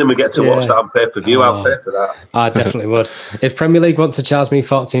screaming, and we get to watch that on pay-per-view. I'll pay for that. I definitely would. If Premier League want to charge me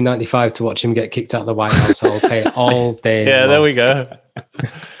 $14.95 to watch him get kicked out of the White House, I'll pay it all day. Yeah, long. There we go.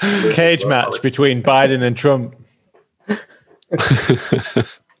 Cage match between Biden and Trump.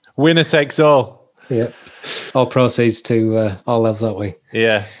 Winner takes all. Yeah. All proceeds to All Elves, aren't we?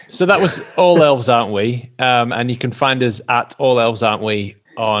 Yeah. So that was All Elves, aren't we? And you can find us at All Elves, aren't we,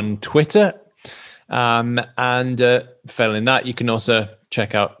 on Twitter. And failing that, you can also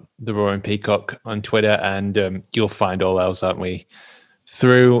check out The Roaring Peacock on Twitter, and you'll find All Elves, aren't we,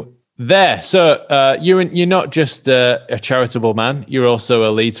 through there. So you're not just a charitable man, you're also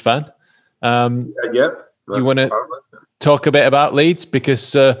a Leeds fan. Yeah. You want to talk a bit about Leeds?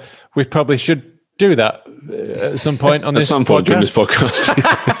 Because we probably should do that at some point on this podcast. At some point during this podcast.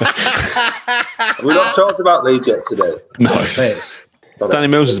 We've not talked about Leeds yet today. No. Danny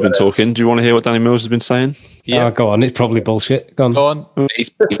Mills has been talking. Do you want to hear what Danny Mills has been saying? Yeah. Go on. It's probably bullshit. Go on. He's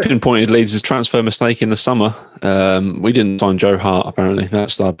pinpointed Leeds' transfer mistake in the summer. We didn't sign Joe Hart, apparently.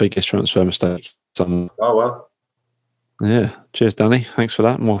 That's our biggest transfer mistake. Oh, well. Yeah. Cheers, Danny. Thanks for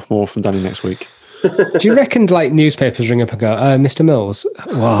that. More from Danny next week. Do you reckon newspapers ring up and go, Mr. Mills,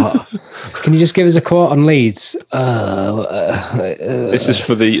 what? Can you just give us a quote on Leeds? This is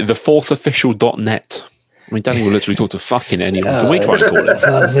for the fourthofficial.net. I mean, Danny will literally talk to fucking anyone. Can we try and call it?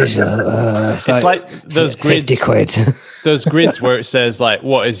 It's like those grids. 50 quid. Those grids where it says,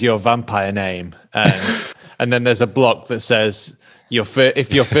 what is your vampire name? And then there's a block that says,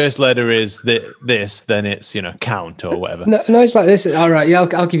 if your first letter is this, then it's count or whatever. No, it's like this. All right, yeah,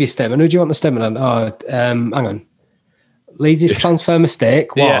 I'll give you a statement. Who do you want the statement on? Hang on. Leeds' transfer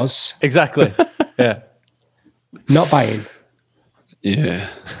mistake was exactly. Yeah, not buying. Yeah,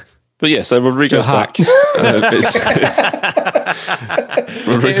 But yeah, so Rodrigo's back.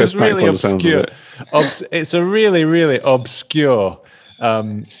 Rodrigo's back really by the sounds of obscure. it. It's a really, really obscure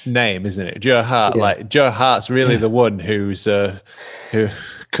name, isn't it? Joe Hart. Yeah. Like Joe Hart's really the one who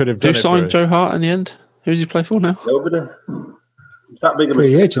could have done Who it signed for us. Joe Hart in the end? Who does he play for now? Nobody. It's that big of a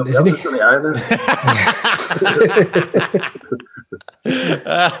Free mistake. agent, isn't he? Nobody else done it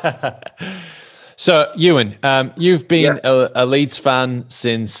either. So, Ewan, you've been Yes. a Leeds fan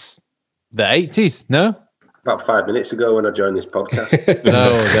since the 80s, no? About 5 minutes ago when I joined this podcast.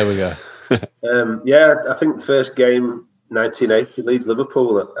 No, there we go. Yeah, I think the first game, 1980, Leeds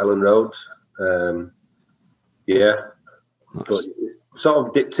Liverpool at Ellen Road. Yeah, Nice. but sort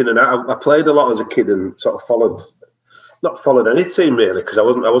of dipped in and out. I played a lot as a kid and sort of not followed any team really because I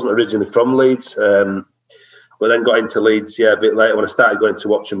wasn't originally from Leeds. But then got into Leeds, a bit later when I started going to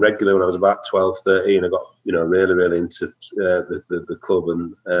watch them regularly when I was about 12, 13. I got, really, really into the club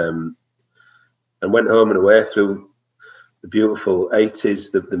and went home and away through the beautiful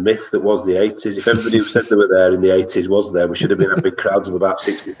 80s, the myth that was the 80s. If everybody who said they were there in the 80s was there, we should have been at big crowds of about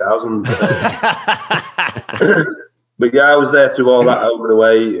 60,000. But yeah, I was there through all that home and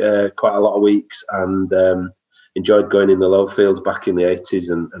away quite a lot of weeks and enjoyed going in the low fields back in the 80s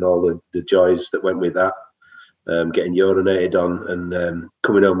and all the joys that went with that. Getting urinated on and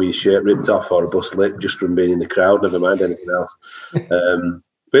coming home with your shirt ripped off or a bus licked just from being in the crowd, never mind anything else.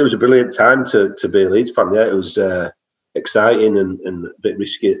 But it was a brilliant time to be a Leeds fan. Yeah, it was exciting and a bit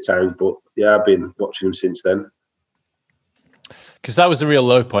risky at times, but yeah, I've been watching him since then. Because that was a real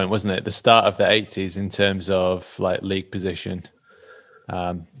low point, wasn't it? The start of the 80s in terms of like league position.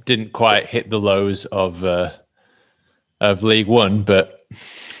 Didn't quite hit the lows of League One, but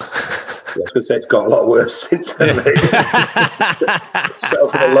I was going to say it's got a lot worse since then. Mate.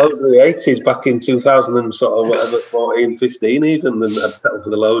 Settled for the lows of the 80s back in 2000 and sort of whatever, 14, 15 even, and I'd settled for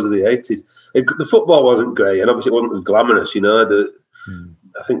the lows of the 80s. The football wasn't great, and obviously it wasn't as glamorous,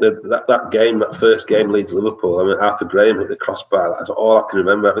 I think that game, that first game, Leeds Liverpool, I mean, Arthur Graham hit the crossbar. That's all I can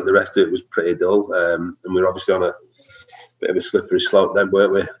remember. I think the rest of it was pretty dull, and we were obviously on a bit of a slippery slope then,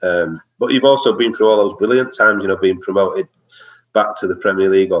 weren't we? But you've also been through all those brilliant times, being promoted back to the Premier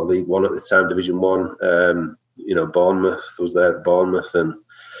League or League One at the time, Division One. Bournemouth was there at Bournemouth and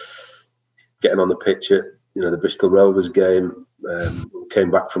getting on the pitch at the Bristol Rovers game.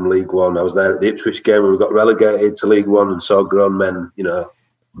 Came back from League One. I was there at the Ipswich game where we got relegated to League One and saw grown men,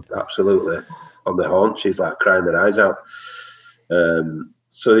 absolutely on their haunches, like crying their eyes out.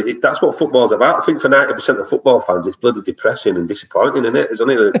 So that's what football's about. I think for 90% of football fans, it's bloody depressing and disappointing, isn't it? There's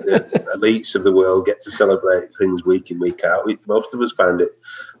only the elites of the world get to celebrate things week in, week out. Most of us find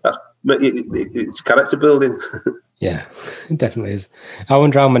it's character building. Yeah, it definitely is. I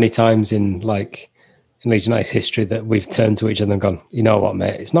wonder how many times in Leeds United's history that we've turned to each other and gone, you know what,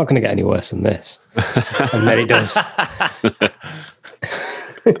 mate, it's not going to get any worse than this. And then it does.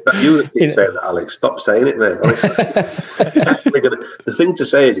 You that keep saying that, Alex. Stop saying it, mate. Honestly. The thing to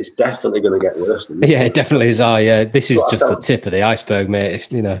say is it's definitely going to get worse than this. Yeah, it definitely is. This is just the tip of the iceberg, mate.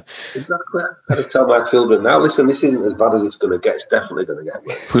 Exactly. I just tell my children now, listen, this isn't as bad as it's going to get. It's definitely going to get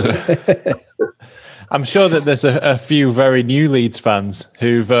worse. I'm sure that there's a few very new Leeds fans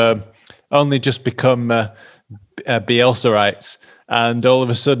who've only just become Bielsaites, and all of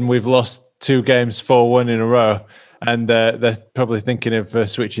a sudden we've lost 2 games 4-1 in a row, and they're probably thinking of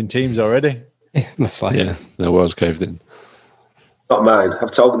switching teams already. Yeah, their world's caved in. Not mine.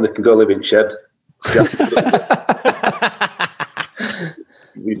 I've told them they can go live in shed.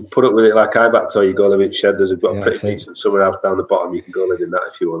 You put up with it like I back to you go live in shed. There's a pretty decent summer house down the bottom. You can go live in that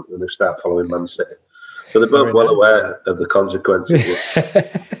if you want, and they start following Man City. So they're both well aware of the consequences of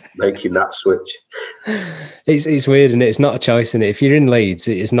making that switch. It's weird, and it's not a choice, isn't it? If you're in Leeds,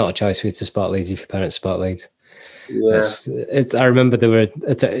 it's not a choice for you to support Leeds if your parents support Leeds. Yeah. I remember there were,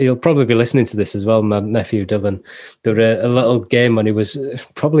 you'll probably be listening to this as well, my nephew Dylan. There were a little game when he was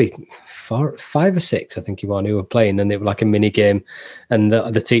probably 5 or 6, I think he was, who were playing, and it was like a mini game, and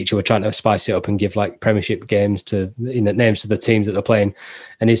the teacher were trying to spice it up and give like Premiership games to names to the teams that they're playing,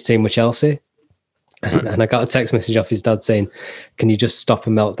 and his team were Chelsea. And I got a text message off his dad saying, can you just stop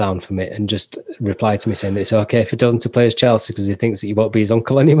a meltdown for me and just reply to me saying that it's okay for Dylan to play as Chelsea because he thinks that he won't be his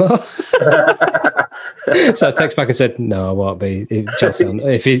uncle anymore. So I text back and said, no, I won't be Chelsea.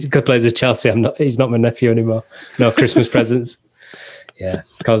 If he could play as Chelsea, he's not my nephew anymore. No Christmas presents. Yeah,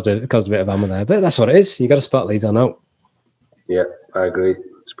 caused a bit of hammer there. But that's what it is. You got to support Leeds or no. Yeah, I agree.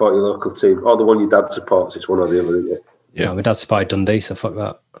 Support your local team. Or the one your dad supports. It's one or the other, isn't it? Yeah, no, my dad supported Dundee, so fuck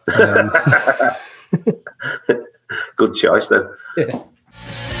that. Good choice then.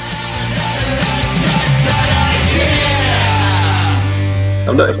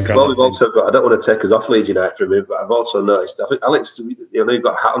 I've noticed as well, we've also got, I don't want to take us off Leeds United for a minute, but I've also noticed, I think, Alex, you've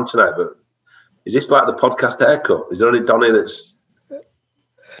got a hat on tonight, but is this like the podcast haircut? Is there only Donny that's...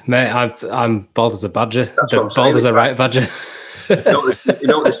 Mate, I'm bald as a badger. That's what I'm saying. Bald as a right badger. You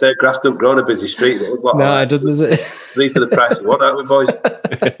know what they say, grass don't grow on a busy street. It was like, no, it doesn't, is it? 3 for the price of 1, aren't we, boys?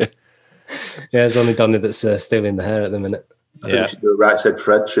 Yeah, it's only Donny that's stealing the hair at the minute. I think we should do a Right Said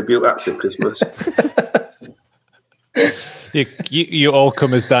Fred tribute act at Christmas. You all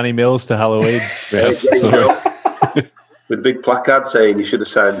come as Danny Mills to Halloween. Yeah, with a big placard saying you should have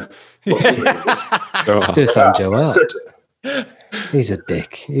signed. Should have signed Joe Hart. He's a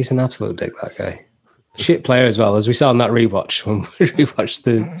dick. He's an absolute dick, that guy. Shit player as well, as we saw on that rewatch when we rewatched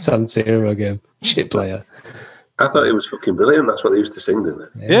the San Siro game. Shit player. I thought it was fucking brilliant. That's what they used to sing, didn't it?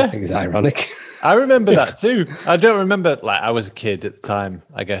 Yeah. I think it's ironic. I remember that too. I don't remember, like, I was a kid at the time,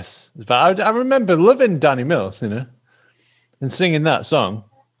 I guess. But I remember loving Danny Mills, and singing that song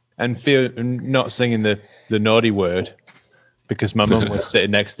and not singing the naughty word because my mum was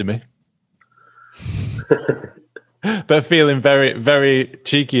sitting next to me. But feeling very, very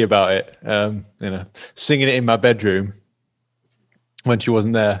cheeky about it, singing it in my bedroom when she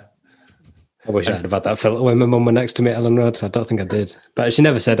wasn't there. I wish I'd have had that filter when my mum were next to me at Ellen Road. I don't think I did. But she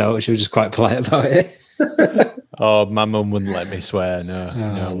never said out. She was just quite polite about it. Oh, my mum wouldn't let me swear.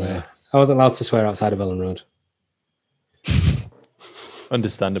 No way. I wasn't allowed to swear outside of Ellen Road.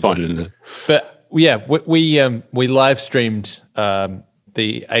 Understandable. Fine, isn't it? But yeah, we live streamed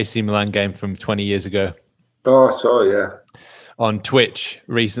the AC Milan game from 20 years ago. Oh, I saw, yeah. On Twitch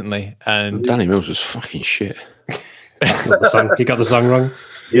recently, and Danny Mills was fucking shit. He got the song wrong.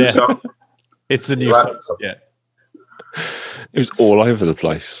 Song. It's a new song. Yeah, it was all over the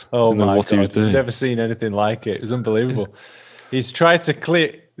place. Oh my God! He was doing. Never seen anything like it. It was unbelievable. He's tried to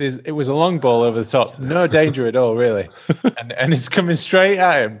clear. It was a long ball over the top, no danger at all, really, and it's coming straight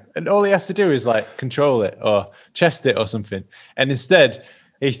at him. And all he has to do is like control it or chest it or something. And instead,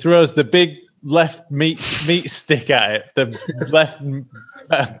 he throws the big left meat stick at it, the left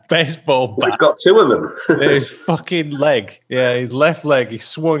baseball bat. He's got 2 of them. His fucking leg. Yeah, his left leg. He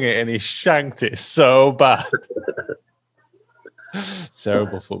swung it and he shanked it so bad.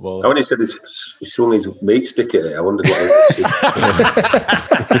 Terrible footballer. I when he said he swung his meat stick at it, I wondered what it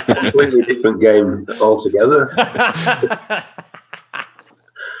was. Completely different game altogether.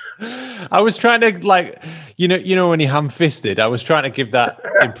 I was trying to, like, you know when he ham-fisted, I was trying to give that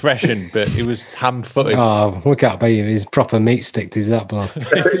impression, but it was ham-footed. Oh, look at me. He's proper meat sticked. He's that bloke.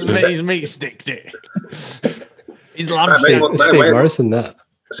 He's meat sticked it. He's lamb sticked. Steve Morrison, that.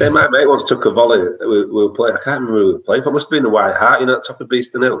 Say my mate once took a volley. We were playing. I can't remember who we were playing for. It must have been the White Hart, at top of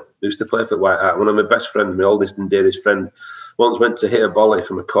Beeston Hill. We used to play for the White Hart. One of my best friends, my oldest and dearest friend, once went to hit a volley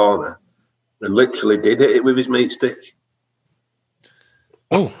from a corner and literally did hit it with his meat stick.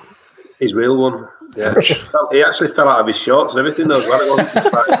 Oh. His real one. Yeah. He actually fell out of his shorts and everything. Though, well, it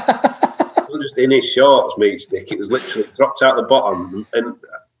wasn't just in his shorts, meat stick. It was literally dropped out the bottom. And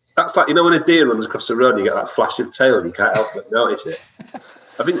that's like, when a deer runs across the road and you get that flash of tail and you can't help but notice it.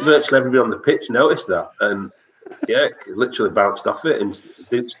 I think virtually everybody on the pitch noticed that. And yeah, it literally bounced off it and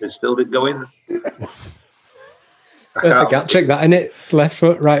still didn't go in. Check that in it. Left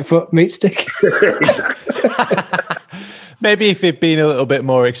foot, right foot, meat stick. Maybe if he'd been a little bit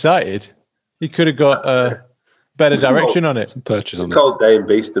more excited, he could have got a better direction on it. Some purchase on it. Called Dane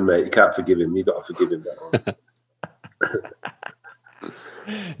Beeston, mate. You can't forgive him. You've got to forgive him that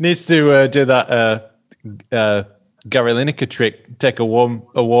one. Needs to do that Gary Lineker trick. Take a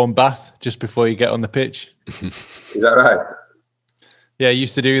warm bath just before you get on the pitch. Is that right? Yeah, he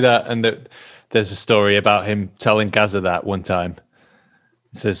used to do that. And there's a story about him telling Gaza that one time.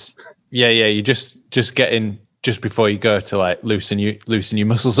 It says, yeah, you just get in just before you go to like loosen your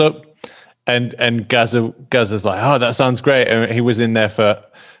muscles up. And Gaza's like, oh, that sounds great. And he was in there for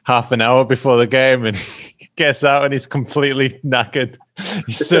half an hour before the game and he gets out and he's completely knackered.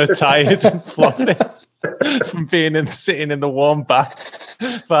 He's so tired and floppy from sitting in the warm bath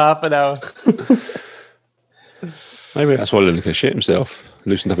for half an hour. Maybe that's why Lineker shit himself.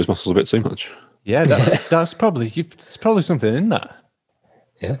 Loosened up his muscles a bit too much. Yeah, that's probably there's probably something in that.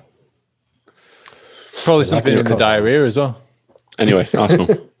 Yeah. Probably something in the diarrhea as well. Anyway,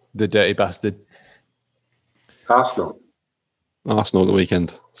 Arsenal. The dirty bastard. Arsenal at the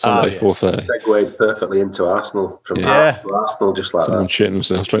weekend. Sunday, 4:30. Segued perfectly into Arsenal. From Arsenal to Arsenal, just like Someone that. shitting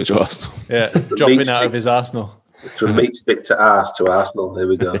himself straight to Arsenal. Yeah, dropping out of his Arsenal. From meat stick to arse to Arsenal. There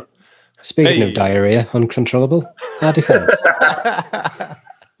we go. Speaking of diarrhea, uncontrollable. Our defence.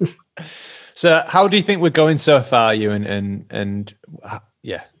 So, how do you think we're going so far, you and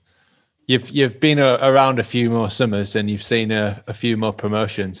yeah, You've been around a few more summers and you've seen a few more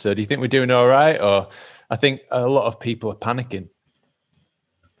promotions. So do you think we're doing all right, or I think a lot of people are panicking?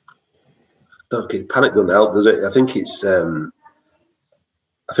 Don't get panic doesn't help, does it? I think it's. I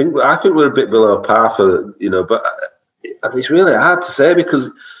think we're a bit below par for but it's really hard to say because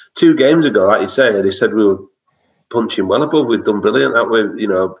 2 games ago, like you say, they said we were punching well above. We've done brilliant, haven't we?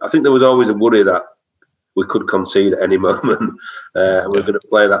 I think there was always a worry that we could concede at any moment. We're going to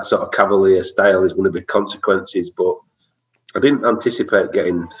play that sort of cavalier style. There's going to be consequences, but I didn't anticipate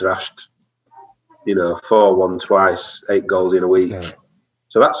getting thrashed. 4-1 twice, 8 goals in a week. Yeah.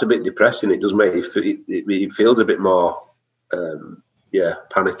 So that's a bit depressing. It does make it feels a bit more,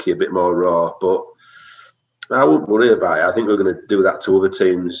 panicky, a bit more raw. But I wouldn't worry about it. I think we're going to do that to other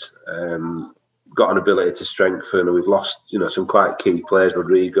teams. Got an ability to strengthen, and we've lost, some quite key players.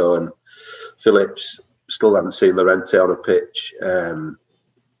 Rodrigo and Phillips. Still haven't seen Llorente on a pitch,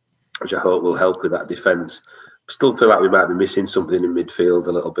 which I hope will help with that defence. Still feel like we might be missing something in midfield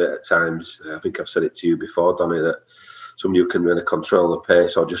a little bit at times. I think I've said it to you before, Donny, that somebody who can really control the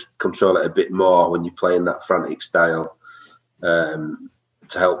pace or just control it a bit more when you're playing that frantic style to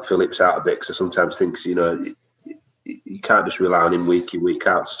help Phillips out a bit. Because I sometimes think, you can't just rely on him week in, week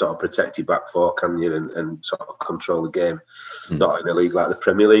out to sort of protect your back four, can you, and sort of control the game. Not in a league like the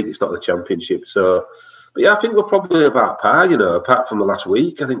Premier League, it's not the Championship. So, but yeah, I think we're probably about par, apart from the last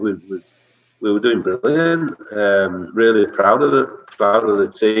week. I think we were doing brilliant. Really proud of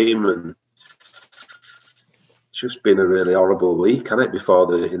the team, and it's just been a really horrible week, hasn't it, before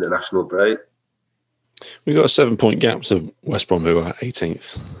the international break. We've got a 7-point gap to West Brom, who are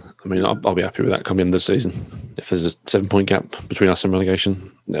 18th. I mean, I'll be happy with that coming into the season. If there's a 7-point gap between us and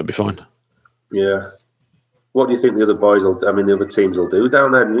relegation, that'll be fine. Yeah. What do you think the other teams will do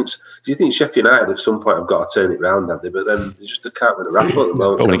down there? Do you think Sheffield United at some point have got to turn it round, have they? But then they just can't win a raffle at the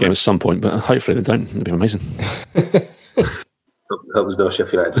moment. Probably a game at some point, but hopefully they don't. It'll be amazing. Hope there's no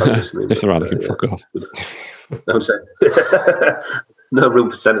Sheffield United fans listening. If there are, they can fuck off. No room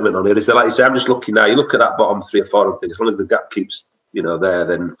for sentiment on here. Is there, like you say, I'm just looking now. You look at that bottom 3 or 4 and think, as long as the gap keeps, there,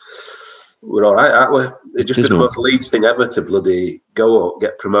 then we're all right, aren't we? It's just been the most Leeds thing ever to bloody go up,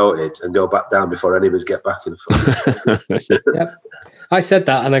 get promoted, and go back down before any of us get back in the front. Yep. I said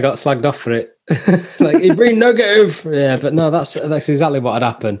that and I got slagged off for it. Like, he'd been negative. Yeah, but no, that's exactly what had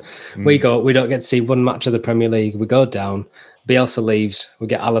happened. We don't get to see one match of the Premier League. We go down, Bielsa leaves, we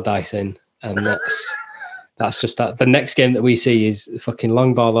get Allardyce in, and that's just that. The next game that we see is fucking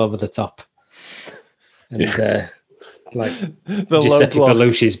long ball over the top. And like Giuseppe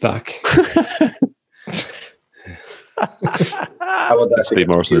Belushi's back. Steve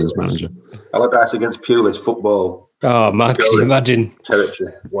Morrison is manager. Allardyce against Pulis football. Oh man, can you imagine?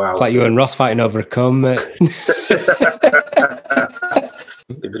 Territory. Wow. It's like you and Ross fighting over a comb, mate. If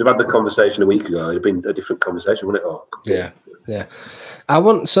we'd have had the conversation a week ago, it'd have been a different conversation, wouldn't it? Yeah. I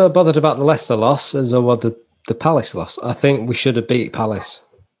wasn't so bothered about the Leicester loss as I was the Palace loss. I think we should have beat Palace.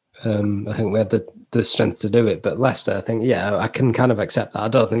 I think we had the strength to do it. But Leicester, I think, I can kind of accept that. I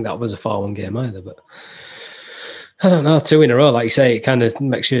don't think that was a 4-1 game either. But I don't know, 2 in a row, like you say, it kind of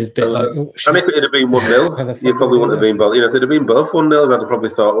makes you a bit like... Oh, and if it had been 1-0, you probably wouldn't have been both. If it had been both 1-0s, I'd have probably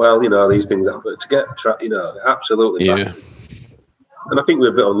thought, well, these things happen. But to get, absolutely battered. And I think we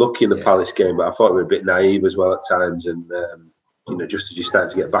were a bit unlucky in the Palace game, but I thought we were a bit naive as well at times. And, just as you start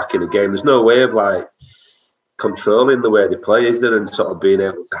to get back in the game, there's no way of, like, controlling the way they play, is there? And sort of being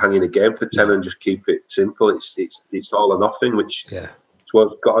able to hang in a game for 10 and just keep it simple. It's all or nothing, which... It's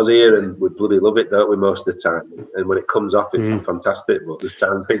what got us here, and we bloody love it, don't we, most of the time? And when it comes off, it's fantastic. But this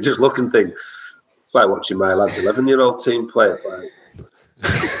time, just look and think, it's like watching my lad's 11-year-old team play. It's like...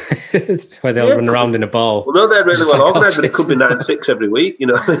 It's where they'll run around in a ball. Well, no, they're really well organised, but it could be 9-6 every week,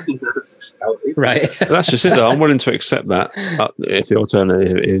 Right. That's just it, though. I'm willing to accept that. If the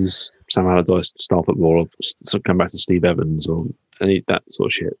alternative is Sam Allardyce style football, or come back to Steve Evans, or any that sort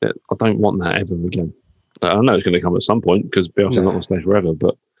of shit, I don't want that ever again. I know it's going to come at some point because Bielsa's not going to stay forever,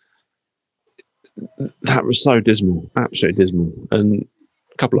 but that was so dismal, absolutely dismal. And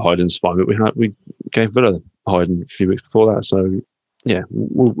a couple of hidings fine, but we gave Villa a hiding a few weeks before that. So yeah,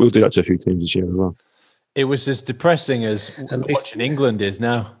 we'll do that to a few teams this year as well. It was as depressing as watching England is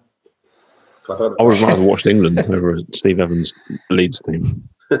now. I would have rather watched England over Steve Evans' Leeds team.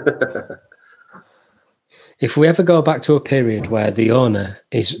 If we ever go back to a period where the owner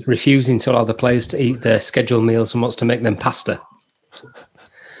is refusing to allow the players to eat their scheduled meals and wants to make them pasta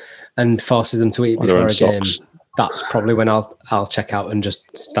and forces them to eat before a game, that's probably when I'll check out and just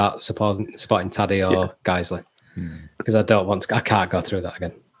start supporting Taddy or Geisley, because I can't go through that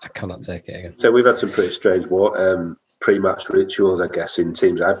again. I cannot take it again. So we've had some pretty strange pre-match rituals, I guess, in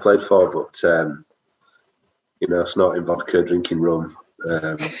teams I've played for. But snorting vodka, drinking rum,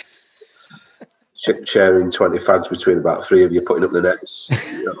 sharing 20 fags between about 3 of you, putting up the nets.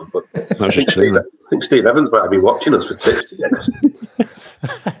 But I think Steve Evans might have been watching us for tips, to be honest.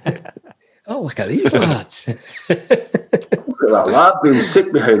 Oh, look at these lads. Look at that lad being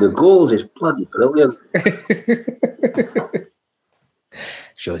sick behind the goals. He's bloody brilliant.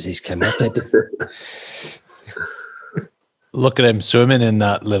 Shows he's committed. Look at him swimming in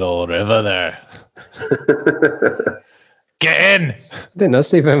that little river there. Get in! I didn't know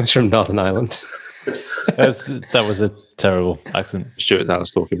Steve Evans from Northern Ireland. That was a terrible accent. Stuart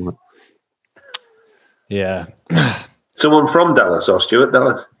Dallas talking about. Yeah. Someone from Dallas or Stuart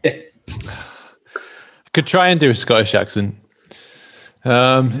Dallas? Could try and do a Scottish accent.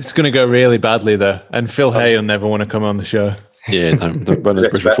 It's going to go really badly though, and Phil Hay will never want to come on the show. Yeah, don't burn his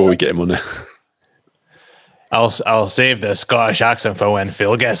bridge before we get him on there. I'll save the Scottish accent for when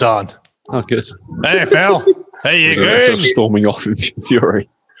Phil gets on. Oh, good. Hey Phil, how you going? Storming off in fury.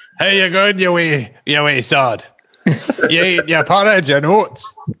 How you going, you wee sod? You eat your porridge and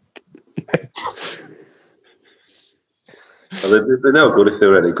oats. Well, they're no good if they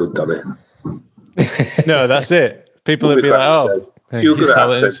were any good, Donny. No, that's it. People would be like, oh. If you're good at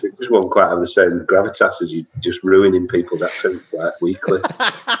accents, it just won't quite have the same gravitas as you just ruining people's accents like weekly.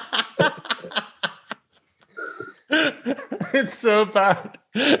 It's so bad.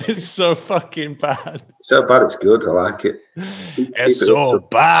 It's so fucking bad. So bad it's good. I like it. It's so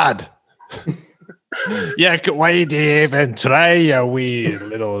bad. Yeah, why do you even try, you wee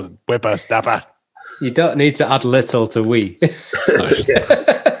little whippersnapper? You don't need to add little to we.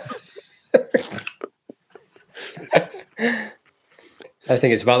 I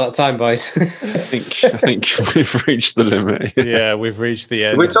think it's about that time, boys. I think we've reached the limit. Yeah, we've reached the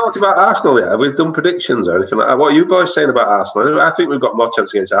end. We talked about Arsenal yet. We've done predictions or anything like that. What are you boys saying about Arsenal? I think we've got more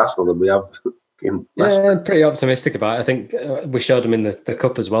chance against Arsenal than we have in Leicester. Yeah, I'm pretty optimistic about it. I think we showed them in the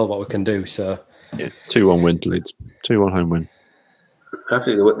cup as well what we can do. So yeah, 2-1 win to Leeds. 2-1 home win. I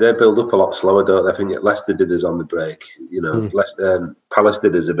think they build up a lot slower, don't they? I think Leicester did us on the break. Leicester, Palace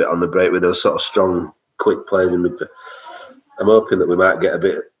did us a bit on the break with those sort of strong, quick players in midfield. I'm hoping that we might get a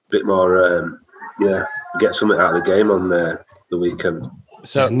bit more, get something out of the game on the weekend.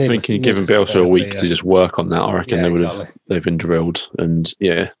 So I think giving Bielsa a week to just work on that, I reckon they've been drilled. And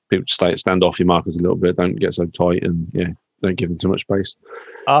people stand off your markers a little bit, don't get so tight, and don't give them too much space.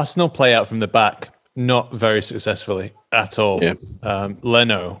 Arsenal play out from the back, not very successfully at all. Yeah.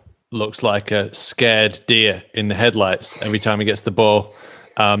 Leno looks like a scared deer in the headlights every time he gets the ball.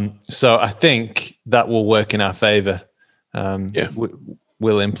 So I think that will work in our favour.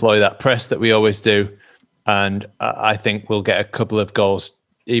 We'll employ that press that we always do, and I think we'll get a couple of goals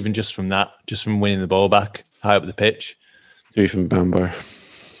even just from that, just from winning the ball back high up the pitch. 2 from Bambo.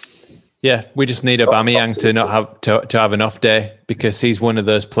 Yeah, we just need Aubameyang to not have an off day, because he's one of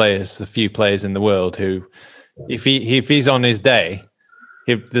those players, the few players in the world who, if he's on his day,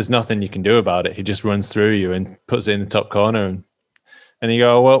 there's nothing you can do about it. He just runs through you and puts it in the top corner, and you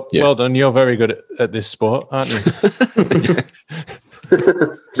go, well done. You're very good at this sport, aren't you?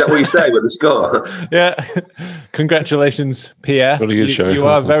 Is that what you say with the score? Yeah. Congratulations, Pierre. What a good show. You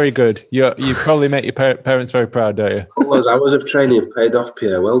are very good. You probably make your parents very proud, don't you? All those hours of training have paid off,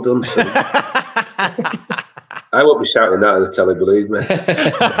 Pierre. Well done, son. I won't be shouting that at the telly, believe me.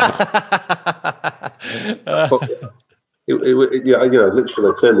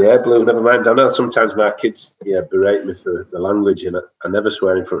 Literally turn the air blue. Never mind. I know sometimes my kids berate me for the language, and I never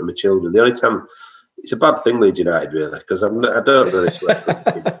swear in front of my children. The only time it's a bad thing, Leeds United, really, because I don't really swear in front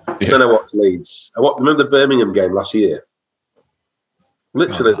of kids. Then I watch Leeds. Remember the Birmingham game last year?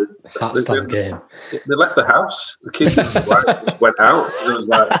 Literally, the game. They left the house. The kids just went out. It was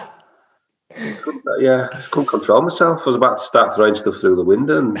like, I couldn't control myself. I was about to start throwing stuff through the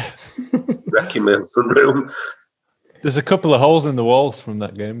window and wrecking my front room. There's a couple of holes in the walls from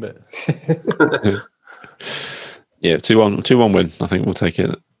that game, but 2-1 win. I think we'll take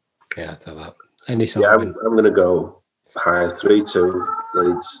it. Yeah, I'll tell that. I'm going to go high, 3-2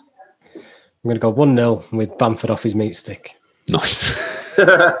 Leeds. I'm going to go 1-0 with Bamford off his meat stick. Nice.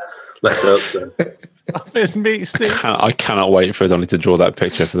 Let's hope so. Off his meat stick. I cannot wait for Donny to draw that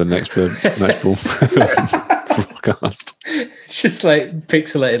picture for the next ball broadcast. It's just like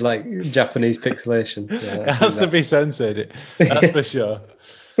pixelated, like Japanese pixelation. Yeah, it has to be censored. That's for sure.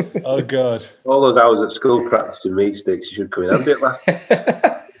 Oh God! All those hours at school practicing meat sticks, you should come in handy at last.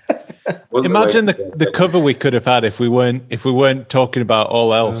 Imagine the cover we could have had if we weren't talking about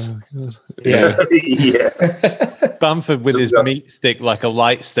all Elves. Yeah. Yeah. Bamford with his meat stick like a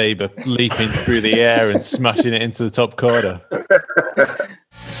lightsaber leaping through the air and smashing it into the top corner.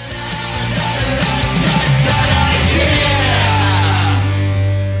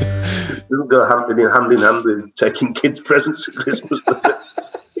 It doesn't go hand in hand with taking kids' presents at Christmas.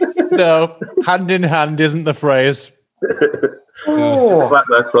 No, hand in hand isn't the phrase. It's like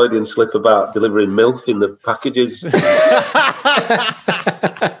my Freudian slip about delivering MILF in the packages.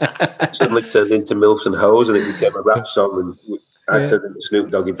 Suddenly turned into MILFs and Hoes, and it became a rap song, and I turned into Snoop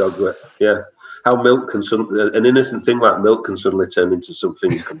Doggy Dogg. Yeah, how milk can an innocent thing like milk can suddenly turn into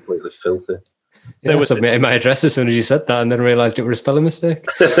something completely filthy. Yeah, I submitted my address as soon as you said that, and then realised it was a spelling mistake.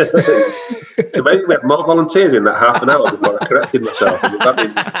 It's amazing we had more volunteers in that half an hour before I corrected myself. And that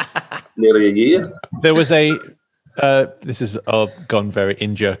been nearly a year. There was a. This has all gone very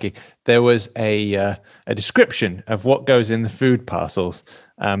in jerky. There was a description of what goes in the food parcels,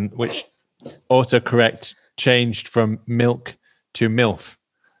 which autocorrect changed from milk to MILF.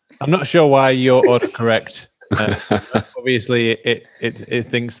 I'm not sure why your autocorrect. Obviously, it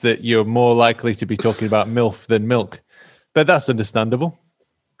thinks that you're more likely to be talking about MILF than milk, but that's understandable.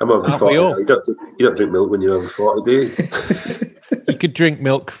 I'm over 40. You don't drink milk when you're over 40, do you? You could drink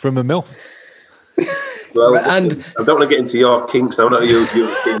milk from a MILF. Well, and I don't want to get into your kinks. I don't know what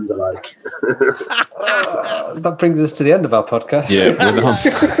your kings are like. That brings us to the end of our podcast. Yeah,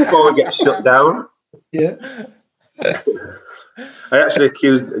 before we get shut down. Yeah. I actually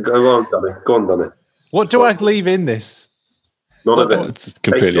accused. Go on, Donny. What do I leave in this? None of it. It's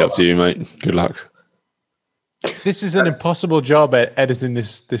completely up to you, mate. Good luck. This is an impossible job at editing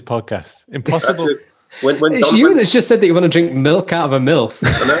this podcast. Impossible. Actually, when it's you that's just said that you want to drink milk out of a MILF.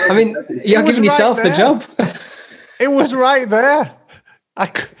 I mean, you're giving yourself the job. It was right there.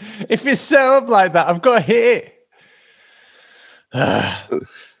 If it's set up like that, I've got to hit it.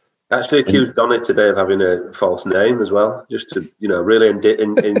 Actually accused Donny today of having a false name as well, just to really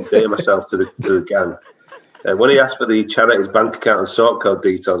endear myself to the gang. When he asked for the charity's bank account and sort code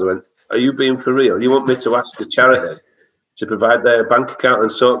details, I went, "Are you being for real? You want me to ask the charity to provide their bank account and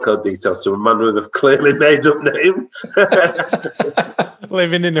sort code details to a man with a clearly made up name?"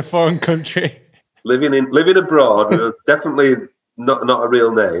 Living in a foreign country, living abroad with definitely not a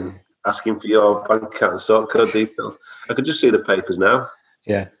real name, asking for your bank account and sort code details. I could just see the papers now.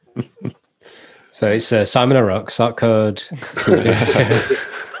 Yeah. So it's Simon O'Rourke, sort code.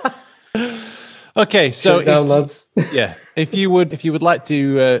 Okay, so if you would like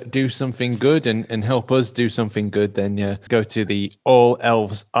to do something good and help us do something good, then go to the All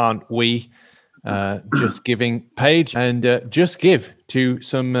Elves Aren't We Just Giving page and just give to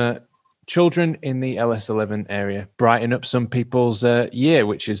some children in the LS11 area, brighten up some people's year,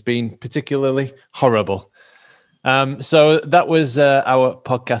 which has been particularly horrible. So that was our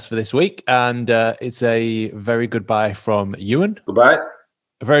podcast for this week, and it's a very goodbye from Ewan. Goodbye.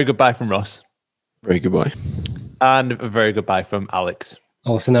 A very goodbye from Ross. Very goodbye. And a very goodbye from Alex.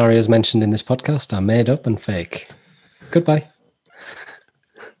 All scenarios mentioned in this podcast are made up and fake. Goodbye.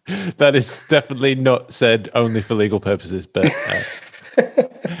 That is definitely not said only for legal purposes, but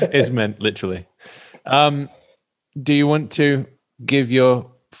is meant literally. Do you want to give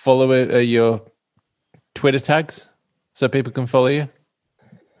your follower your Twitter tags so people can follow you?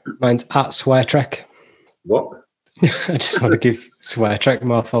 Mine's @SwearTrek. What? I just want to give SwearTrek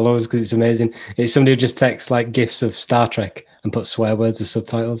more followers because it's amazing. It's somebody who just texts like GIFs of Star Trek and puts swear words as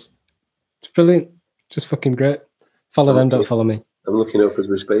subtitles. It's brilliant. Just fucking great. Follow them, don't follow me. I'm looking up as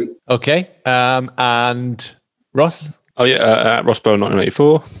we speak. Okay. And Ross? Oh, yeah, at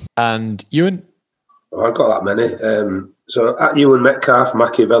Rossbell1984. And Ewan? Oh, I've got that many. So at Ewan Metcalf,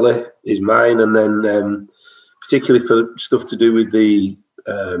 Machiavelli is mine, and then particularly for stuff to do with the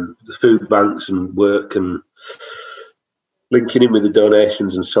food banks and work and linking in with the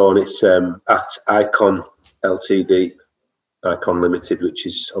donations and so on, it's at Icon Ltd, Icon Limited, which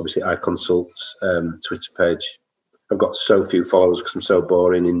is obviously iConsult's Twitter page. I've got so few followers because I'm so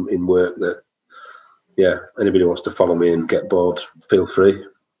boring in work that, yeah, anybody wants to follow me and get bored, feel free.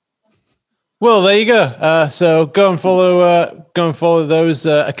 Well, there you go. So go and follow those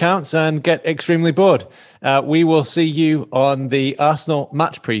accounts and get extremely bored. We will see you on the Arsenal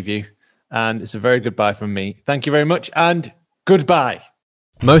match preview, and it's a very goodbye from me. Thank you very much, and goodbye.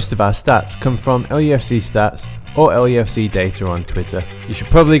 Most of our stats come from LUFC Stats or LUFC Data on Twitter. You should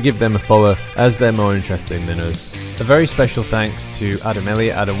probably give them a follow as they're more interesting than us. A very special thanks to Adam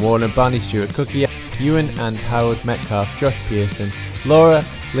Elliott, Adam Warner, Barney Stewart Cookie, Ewan and Howard Metcalf, Josh Pearson, Laura,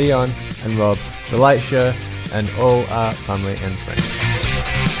 Leon and Rob, The Light Show, and all our family and friends.